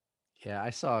 Yeah,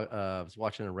 I was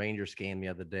watching a Rangers game the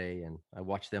other day, and I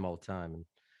watch them all the time. And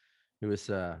it was,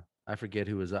 I forget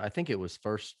who was, I think it was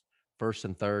first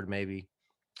and third maybe.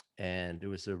 And it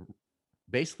was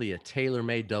basically a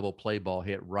tailor-made double play ball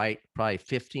hit right, probably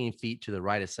 15 feet to the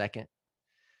right of second,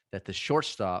 that the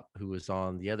shortstop, who was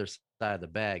on the other side of the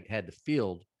bag, had to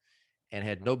field and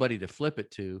had nobody to flip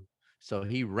it to. So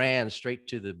he ran straight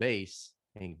to the base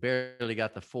and he barely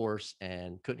got the force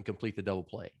and couldn't complete the double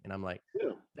play. And I'm like,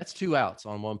 Yeah. that's 2 outs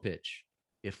on 1 pitch.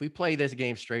 If we play this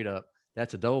game straight up,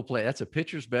 that's a double play. That's a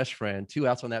pitcher's best friend. 2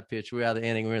 outs on that pitch. We're out of the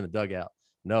inning. We're in the dugout.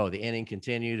 No, the inning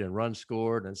continued and runs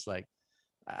scored. And it's like,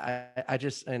 I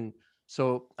just, and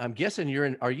so I'm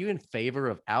guessing are you in favor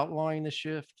of outlawing the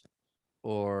shift,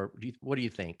 or what do you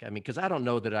think? I mean, because I don't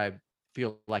know that I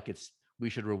feel like we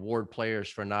should reward players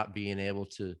for not being able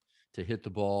to hit the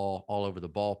ball all over the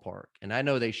ballpark. And I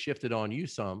know they shifted on you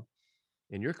some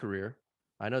in your career.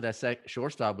 I know that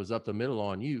shortstop was up the middle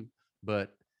on you,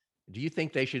 but do you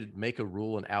think they should make a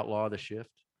rule and outlaw the shift?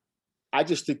 I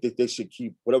just think that they should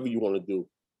keep whatever you want to do.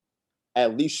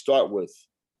 At least start with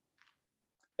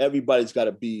everybody's got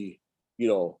to be,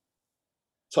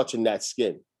 touching that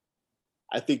skin.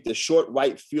 I think the short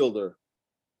right fielder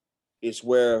is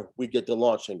where we get the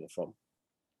launch angle from.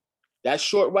 That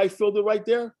short right fielder right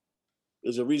there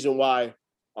is a reason why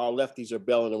our lefties are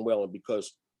belling and wailing,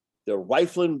 because they're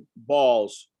rifling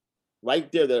balls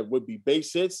right there that would be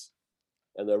base hits,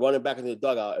 and they're running back into the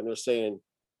dugout and they're saying,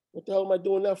 what the hell am I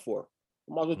doing that for?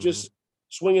 I might as well just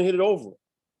swing and hit it over.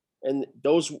 And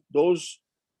those,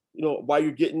 why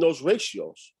you're getting those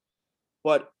ratios.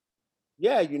 But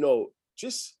yeah,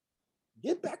 just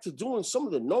get back to doing some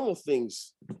of the normal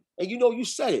things. And you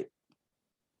said it.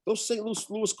 Those St.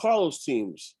 Louis Cardinals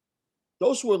teams,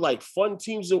 those were like fun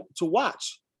teams to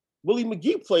watch. Willie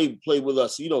McGee played with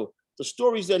us. The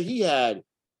stories that he had,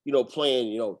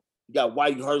 playing. You got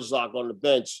Whitey Herzog on the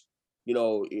bench.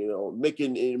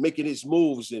 Making his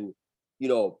moves and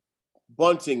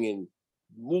bunting and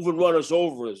moving runners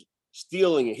over,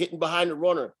 stealing and hitting behind the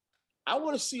runner. I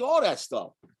want to see all that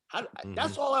stuff.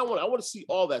 That's all I want. I want to see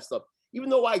all that stuff. Even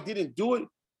though I didn't do it,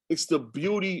 it's the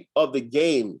beauty of the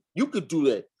game. You could do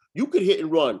that. You could hit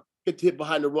and run, hit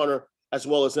behind the runner as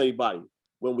well as anybody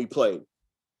when we played.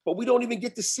 But we don't even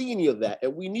get to see any of that.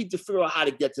 And we need to figure out how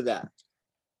to get to that.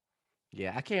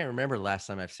 Yeah, I can't remember the last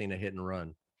time I've seen a hit and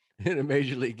run in a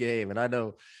major league game. And I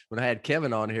know when I had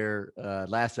Kevin on here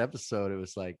last episode, it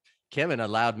was like Kevin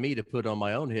allowed me to put on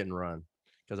my own hit and run,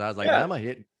 because I was like, I'm gonna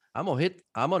hit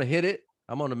it.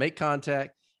 I'm gonna make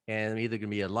contact, and I'm either gonna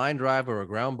be a line drive or a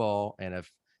ground ball. And if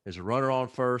there's a runner on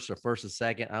first or first and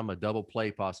second, I'm a double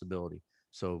play possibility.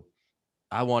 So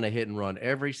I want to hit and run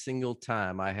every single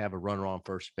time I have a runner on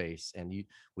first base. And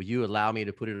will you allow me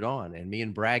to put it on? And me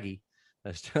and Braggy, I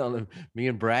was telling him, me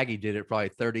and Braggy did it probably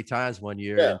 30 times one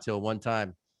year until one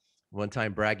time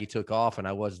Braggy took off and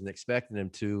I wasn't expecting him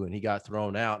to, and he got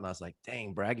thrown out. And I was like,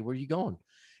 dang, Braggy, where are you going?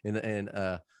 And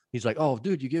he's like, oh,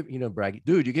 dude, Braggy,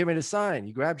 dude, you gave me the sign.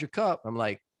 You grabbed your cup. I'm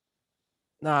like,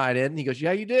 no, I didn't. He goes,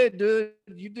 yeah, you did, dude.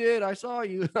 You did. I saw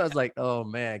you. I was like, oh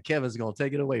man, Kevin's going to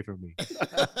take it away from me.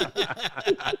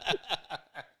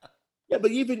 Yeah, but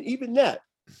even that,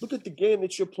 look at the game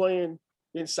that you're playing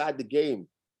inside the game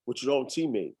with your own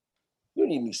teammate. You don't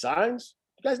need any signs.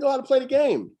 You guys know how to play the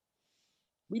game.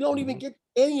 We don't even get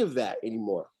any of that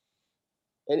anymore.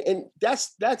 And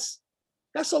that's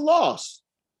a loss.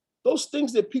 Those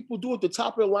things that people do at the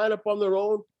top of the lineup on their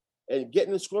own and get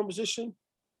in the scoring position,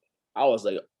 I was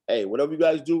like, hey, whatever you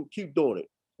guys do, keep doing it.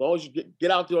 As long as you get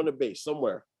out there on the base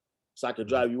somewhere so I can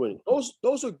drive you in.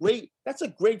 Those are great. That's a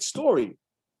great story.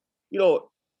 Young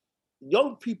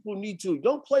players need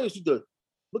to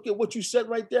look at what you said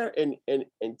right there and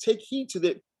take heed to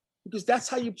that, because that's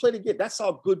how you play the game. That's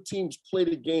how good teams play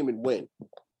the game and win.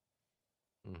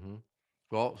 Mm-hmm.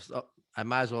 Well, so I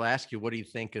might as well ask you, what do you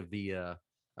think of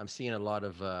I'm seeing a lot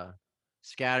of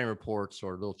scouting reports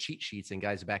or little cheat sheets in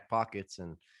guys' back pockets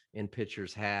and in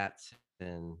pitchers' hats.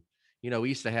 And, we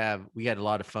had a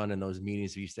lot of fun in those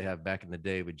meetings we used to have back in the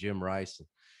day with Jim Rice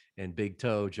and Big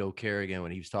Toe, Joe Kerrigan,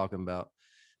 when he was talking about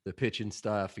the pitching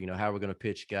stuff, how we're going to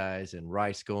pitch guys, and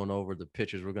Rice going over the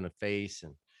pitchers we're going to face.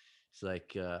 And It's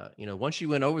like, once you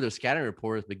went over the scouting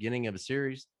report at the beginning of a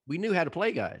series, we knew how to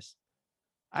play guys.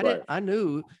 Right. I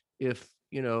knew if,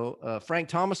 Frank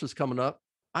Thomas was coming up,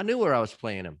 I knew where I was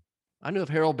playing him. I knew if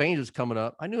Harold Baines was coming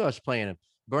up, I knew I was playing him.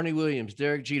 Bernie Williams,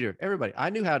 Derek Jeter, everybody. I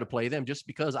knew how to play them just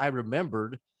because I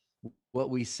remembered what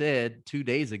we said 2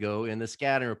 days ago in the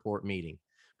scouting report meeting.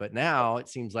 But now it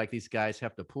seems like these guys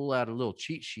have to pull out a little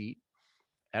cheat sheet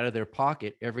out of their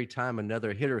pocket every time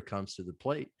another hitter comes to the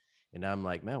plate. And I'm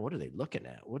like, man, what are they looking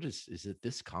at? What is it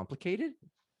this complicated?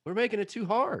 We're making it too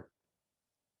hard.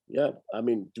 Yeah. I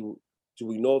mean, do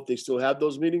we know if they still have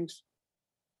those meetings?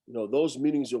 Those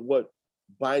meetings are what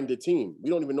bind the team. We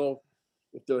don't even know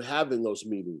if they're having those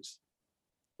meetings.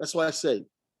 That's why I say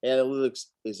analytics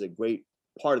is a great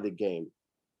part of the game.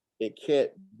 It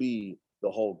can't be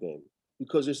the whole game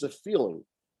because there's a feeling,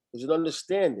 there's an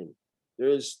understanding,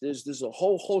 there's a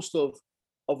whole host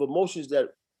of emotions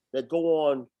that go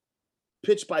on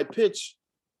pitch by pitch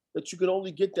that you can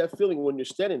only get that feeling when you're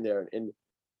standing there, and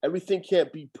everything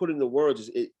can't be put into words.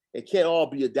 It can't all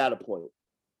be a data point.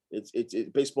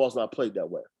 Baseball's not played that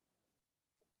way.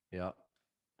 Yeah.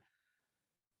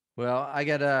 Well, I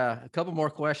got a couple more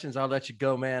questions. I'll let you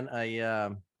go, man.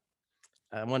 I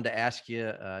wanted to ask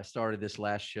you. I started this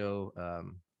last show.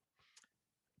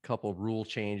 A couple of rule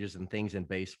changes and things in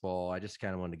baseball. I just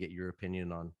kind of wanted to get your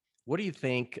opinion on what do you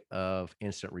think of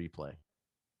instant replay?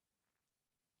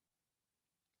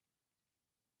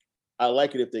 I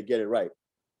like it if they get it right.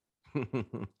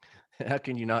 How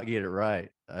can you not get it right?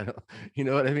 I don't, you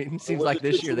know what I mean? It seems like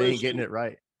this year they ain't getting it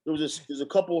right. There's a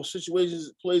couple of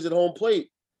situations, plays at home plate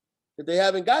that they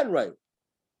haven't gotten right.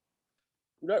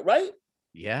 Right?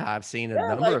 Yeah, I've seen a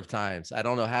number of times. I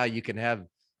don't know how you can have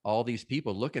all these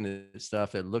people looking at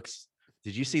stuff that looks.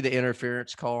 Did you see the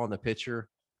interference call on the pitcher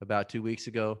about 2 weeks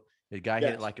ago? The guy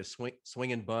hit like a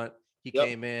swinging bunt. He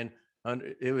came in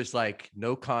under. It was like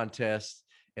no contest,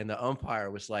 and the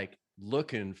umpire was like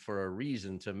looking for a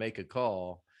reason to make a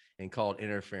call and called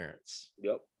interference.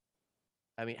 Yep.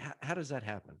 I mean, how does that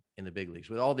happen in the big leagues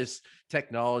with all this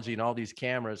technology and all these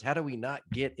cameras? How do we not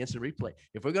get instant replay?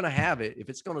 If we're going to have it, if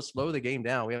it's going to slow the game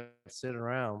down, we have to sit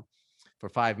around for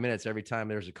 5 minutes every time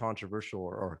there's a controversial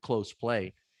or a close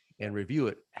play and review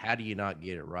it. How do you not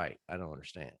get it right? I don't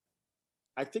understand.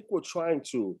 I think we're trying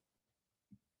to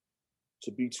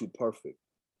be too perfect.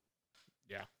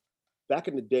 Yeah. Back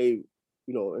in the day,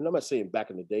 and I'm not saying back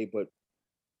in the day, but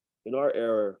in our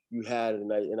era, you had,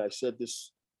 and I said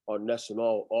this on Ness and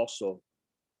All also,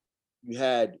 you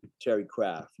had Terry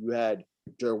Kraft, you had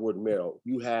Durwood Merrill,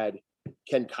 you had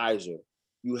Ken Kaiser,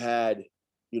 you had,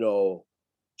 John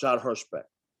Hirschbeck.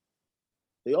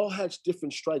 They all had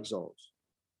different strike zones.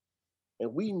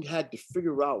 And we had to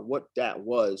figure out what that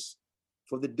was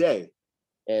for the day.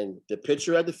 And the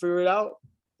pitcher had to figure it out,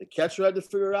 the catcher had to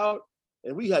figure it out,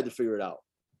 and we had to figure it out.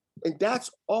 And that's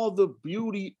all the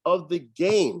beauty of the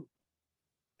game.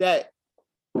 That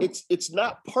it's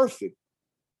not perfect.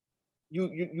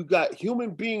 You got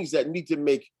human beings that need to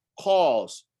make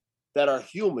calls that are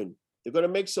human. They're going to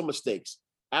make some mistakes,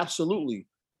 absolutely.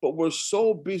 But we're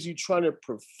so busy trying to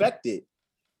perfect it,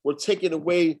 we're taking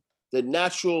away the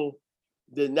natural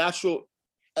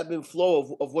ebb and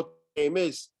flow of what the game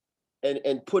is,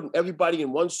 and putting everybody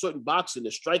in one certain box. And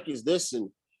the strike is this, and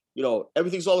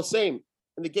everything's all the same.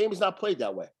 And the game is not played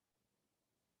that way.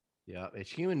 Yeah, it's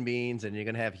human beings, and you're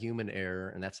going to have human error,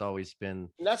 and that's always been.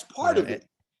 And that's part of it.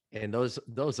 And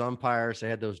those umpires, they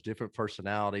had those different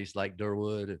personalities like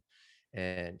Durwood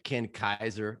and Ken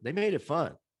Kaiser. They made it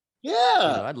fun. Yeah,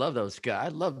 I love those guys. I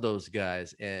love those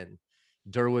guys. And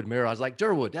Durwood Merrill, I was like,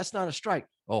 Durwood, that's not a strike.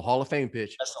 Oh, Hall of Fame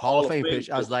pitch. Hall of Fame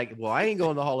pitch. I was like, well, I ain't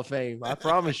going to the Hall of Fame. I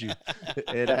promise you.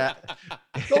 And,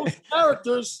 those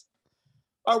characters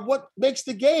are what makes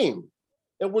the game.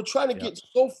 And we're trying to get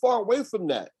so far away from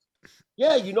that.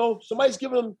 Yeah, somebody's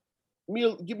giving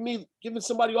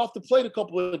somebody off the plate a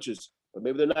couple of inches, but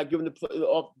maybe they're not giving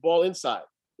the ball inside.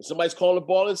 And somebody's calling the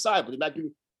ball inside, but they're not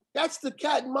giving. That's the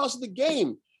cat and mouse of the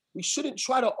game. We shouldn't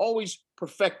try to always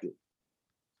perfect it.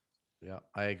 Yeah,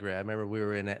 I agree. I remember we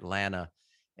were in Atlanta,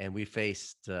 and we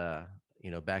faced,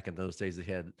 back in those days, they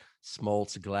had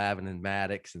Smoltz, Glavine, and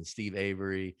Maddox, and Steve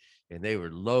Avery, and they were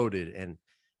loaded. And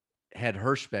had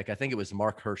Hirschbeck, I think it was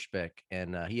Mark Hirschbeck,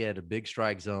 and he had a big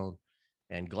strike zone,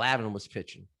 and Glavine was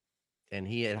pitching, and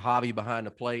he had Hobby behind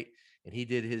the plate, and he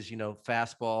did his,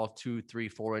 fastball 2, 3,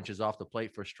 4 inches off the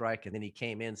plate for a strike, and then he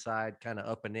came inside, kind of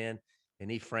up and in,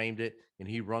 and he framed it, and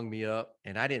he rung me up,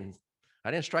 and I didn't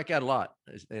strike out a lot,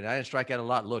 and I didn't strike out a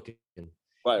lot looking,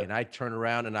 right. And I turned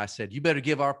around and I said, "You better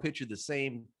give our pitcher the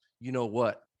same,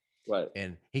 what." Right.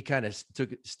 And he kind of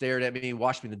stared at me,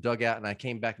 watched me in the dugout, and I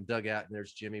came back in the dugout, and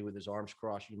there's Jimmy with his arms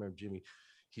crossed. You remember Jimmy?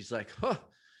 He's like, "Huh,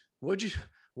 what'd you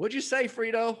say,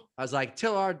 Frito?" I was like,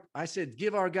 I said,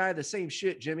 give our guy the same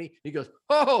shit, Jimmy. He goes,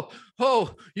 oh,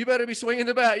 you better be swinging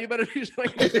the bat. You better be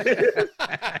swinging the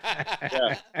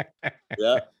bat.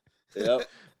 Yeah.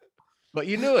 But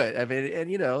you knew it. I mean,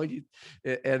 and you know,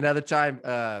 another time,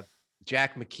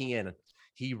 Jack McKeon,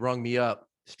 he rung me up.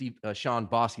 Sean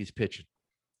Bosky's pitching,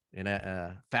 and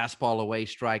fastball away,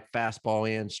 strike, fastball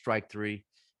in, strike 3.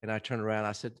 And I turned around.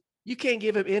 I said, "You can't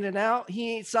give him in and out.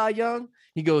 He ain't Cy Young."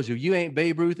 He goes, "Well, you ain't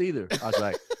Babe Ruth either." I was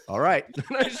like, "All right." And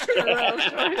I just turned around.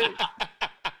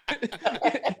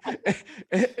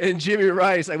 And Jimmy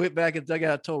Rice, I went back and dug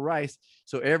out, told Rice.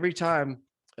 So every time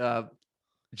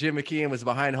Jim McKeon was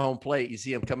behind home plate, you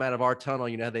see him come out of our tunnel,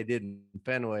 you know how they did in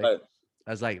Fenway. Right.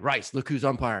 I was like, "Rice, look who's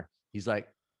umpiring." He's like,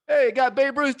 "Hey, got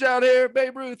Babe Ruth down here,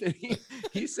 Babe Ruth." And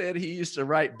he said he used to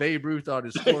write Babe Ruth on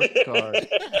his scorecard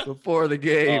before the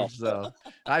game. Oh. So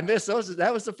I miss those.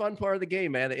 That was the fun part of the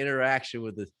game, man. The interaction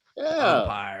with the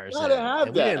umpires.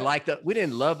 And we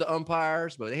didn't love the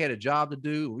umpires, but they had a job to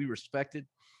do. We respected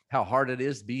how hard it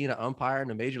is being an umpire in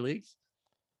the major leagues.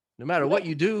 No matter what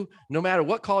you do, no matter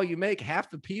what call you make, half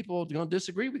the people are going to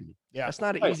disagree with you. Yeah, that's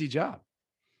not an easy job.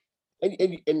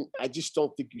 And I just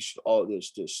don't think you should all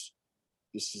this.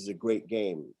 This is a great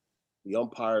game. The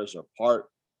umpires are part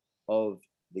of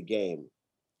the game.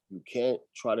 You can't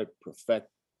try to perfect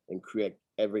and correct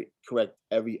every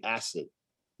asset.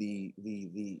 The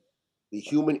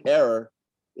human error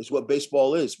is what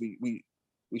baseball is. We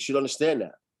should understand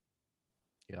that.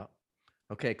 Yeah.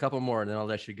 Okay, a couple more, and then I'll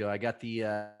let you go. I got the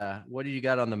what do you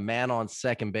got on the man on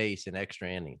second base in extra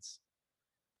innings?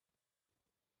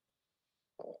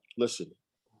 Listen,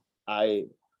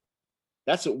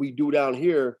 that's what we do down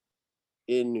here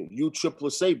in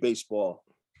USSSA baseball,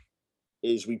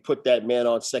 is we put that man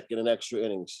on second in extra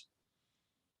innings.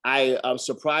 I'm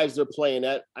surprised they're playing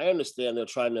that. I understand they're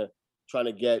trying to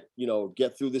get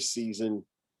through the season,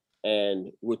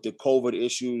 and with the COVID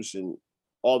issues and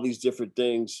all these different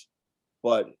things,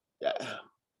 but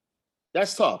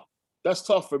that's tough. That's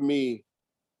tough for me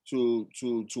to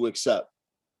accept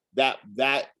that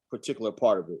particular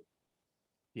part of it.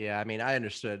 Yeah, I mean, I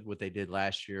understood what they did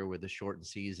last year with the shortened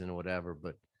season or whatever,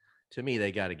 but to me,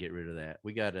 they got to get rid of that.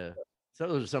 So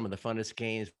those are some of the funnest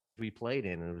games we played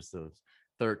in. It was those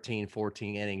 13,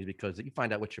 14 innings, because you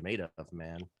find out what you're made of,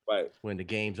 man. Right. When the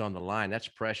game's on the line, that's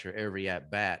pressure every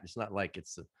at bat. It's not like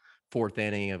it's the 4th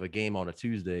inning of a game on a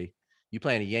Tuesday. You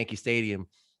play in a Yankee Stadium,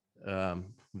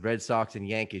 Red Sox and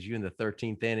Yankees, you in the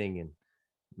 13th inning, and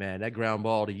man, that ground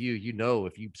ball to you,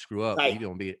 if you screw up, you're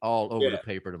going to be all over the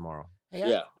paper tomorrow.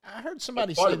 Hey, I heard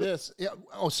somebody say this. Yeah.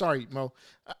 Oh, sorry, Mo.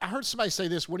 I heard somebody say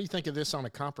this. What do you think of this on a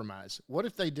compromise? What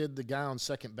if they did the guy on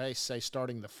second base, say,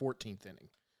 starting the 14th inning,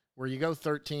 where you go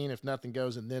 13 if nothing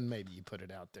goes, and then maybe you put it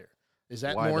out there? Is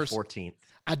that why more? The 14th?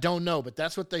 I don't know, but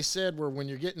that's what they said. Where when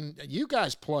you're getting, you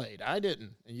guys played, I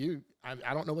didn't. I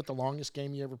don't know what the longest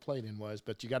game you ever played in was,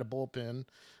 but you got a bullpen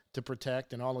to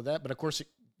protect and all of that. But of course,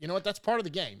 you know what? That's part of the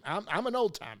game. I'm an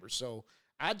old timer, so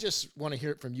I just want to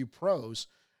hear it from you pros.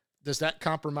 Does that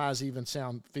compromise even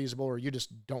sound feasible, or you just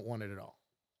don't want it at all?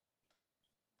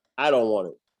 I don't want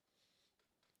it.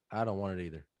 I don't want it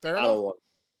either. Fair enough. I don't want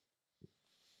it.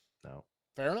 No.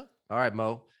 Fair enough. All right,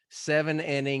 Mo.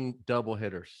 7-inning double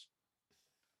hitters.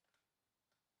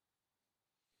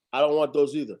 I don't want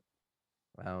those either.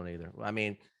 I don't either. I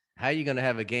mean, how are you going to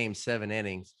have a game 7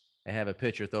 innings and have a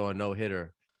pitcher throw a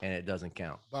no-hitter and it doesn't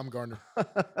count? Bumgarner.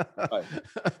 Right.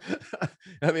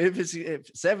 I mean,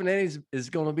 if 7 innings is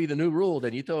going to be the new rule,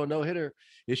 then you throw a no-hitter,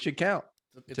 it should count.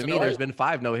 To me, there's been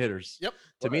 5 no-hitters. Yep.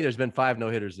 To me, there's been 5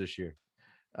 no-hitters this year.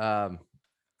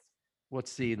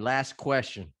 Let's see. Last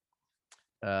question.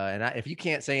 If you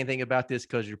can't say anything about this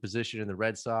because you're positioned in the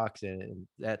Red Sox, and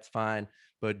that's fine.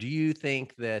 But do you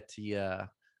think that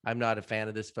I'm not a fan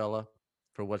of this fella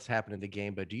for what's happened in the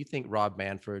game, but do you think Rob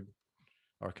Manfred,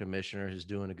 our commissioner, is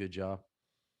doing a good job?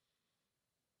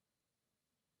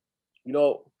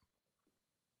 There's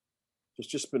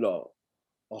just been a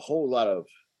whole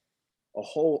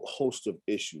host of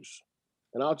issues.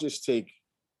 And I'll just take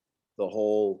the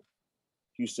whole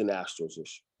Houston Astros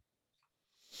issue.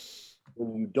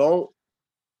 When you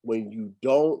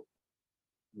don't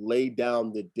lay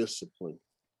down the discipline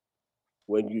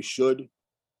when you should,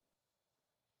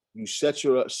 you set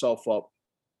yourself up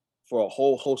for a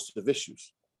whole host of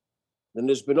issues. Then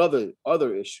there's been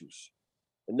other issues.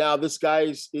 And now this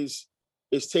guy is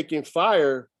taking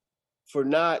fire for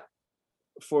not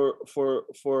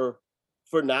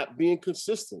being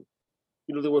consistent.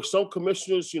 There were some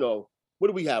commissioners, what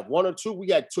do we have? One or two? We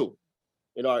had two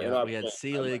in our we had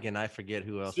Selig and I forget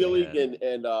who else. Selig and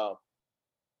not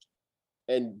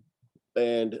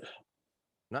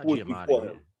who was Giamatti. before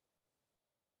him?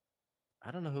 I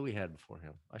don't know who we had before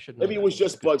him. I should know. Maybe it was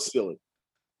just Bud Selig.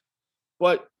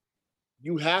 But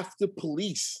you have to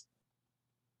police.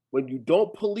 When you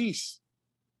don't police,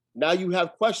 now you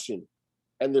have question.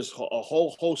 And there's a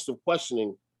whole host of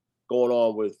questioning going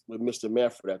on with Mr.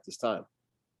 Manfred at this time.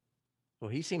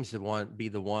 Well, he seems to be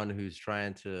the one who's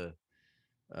trying to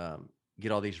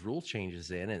get all these rule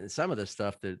changes in, and some of the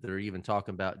stuff that they're even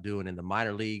talking about doing in the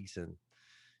minor leagues. And,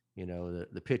 you know,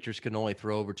 the pitchers can only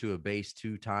throw over to a base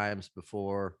 2 times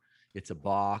before it's a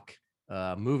balk,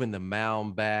 moving the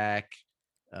mound back.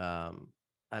 I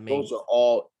mean, those are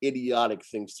all idiotic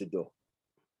things to do.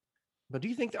 But do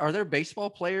you think, are there baseball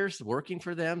players working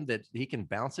for them that he can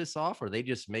bounce this off, or they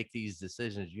just make these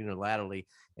decisions unilaterally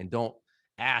and don't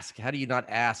ask? How do you not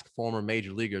ask former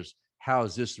major leaguers, how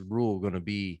is this rule going to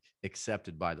be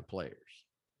accepted by the players?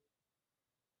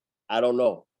 I don't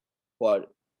know, but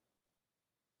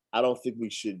I don't think we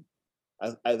should.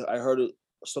 I heard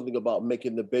something about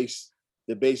making the base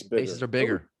bigger. Bases are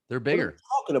bigger. They're bigger. What are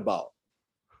we talking about?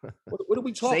 What are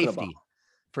we talking Safety. about?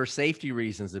 For safety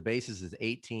reasons, the bases is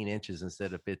 18 inches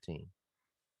instead of 15.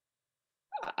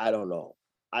 I don't know.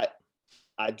 I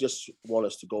just want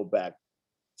us to go back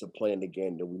to playing the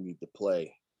game that we need to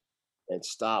play and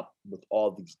stop with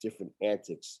all these different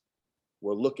antics.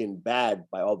 We're looking bad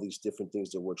by all these different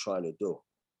things that we're trying to do.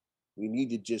 We need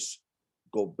to just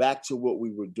go back to what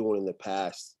we were doing in the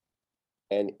past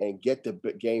and get the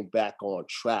game back on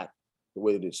track the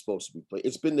way that it's supposed to be played.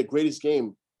 It's been the greatest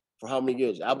game for how many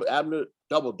years? Abner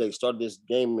Doubleday started this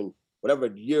game in whatever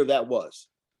year that was.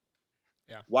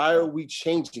 Yeah. Why are we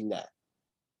changing that?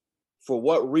 For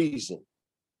what reason?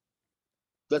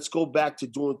 Let's go back to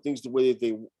doing things the way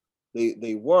that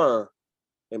they were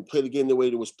and play the game the way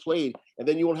it was played. And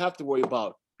then you won't have to worry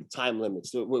about time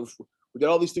limits. We got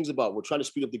all these things about we're trying to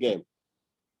speed up the game.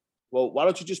 Well, why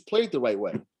don't you just play it the right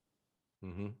way?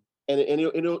 Mm-hmm. And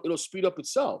it'll speed up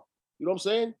itself. You know what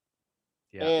I'm saying?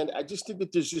 Yeah. And I just think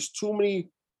that there's too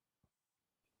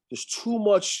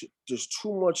much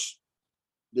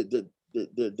that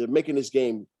they're making this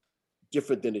game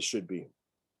different than it should be.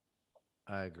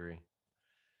 I agree.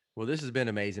 Well, this has been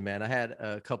amazing, man. I had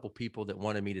a couple people that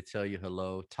wanted me to tell you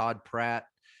hello. Todd Pratt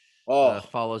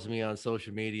follows me on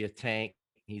social media. Tank,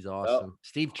 he's awesome. Yep.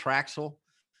 Steve Traxel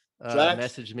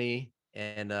messaged me.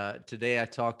 And today I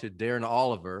talked to Darren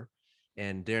Oliver.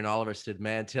 And Darren Oliver said,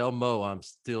 man, tell Mo I'm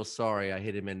still sorry I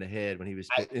hit him in the head when he was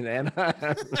in Anaheim.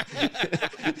 I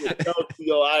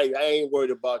ain't worried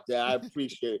about that. I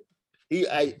appreciate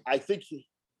it. I think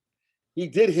he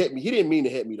did hit me. He didn't mean to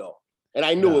hit me, though. And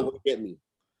I knew it would hit me.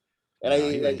 And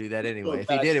he would do that anyway. If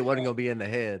he did, it wasn't going to be in the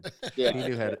head. Yeah, he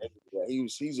knew how to. Yeah,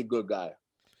 he's a good guy.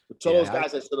 But tell those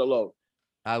guys I said hello.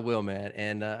 I will, man.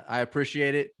 And I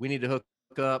appreciate it. We need to hook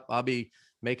up. I'll be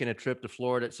making a trip to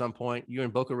Florida at some point. You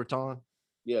in Boca Raton?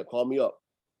 Yeah, call me up.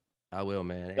 I will,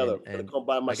 man. And come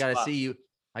by my spot.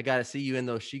 I gotta see you in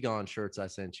those Shigon shirts I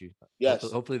sent you.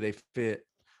 Yes. Hopefully they fit.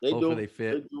 They do. They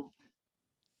fit. They do.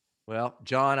 Well,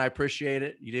 John, I appreciate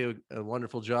it. You do a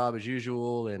wonderful job as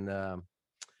usual. And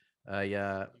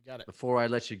before I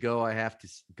let you go, I have to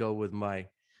go with my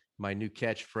new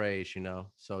catchphrase, you know.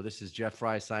 So this is Jeff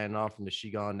Fry signing off from the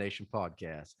Shigon Nation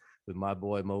podcast with my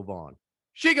boy Mo Vaughn.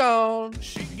 Shigon!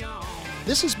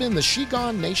 This has been the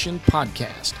Shigon Nation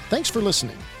podcast. Thanks for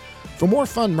listening. For more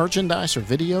fun merchandise or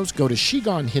videos, go to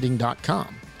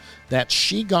shigonhitting.com. That's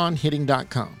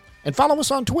shigonhitting.com. And follow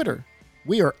us on Twitter.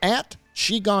 We are at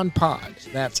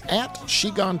ShigonPod. That's at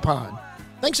ShigonPod.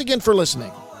 Thanks again for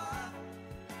listening.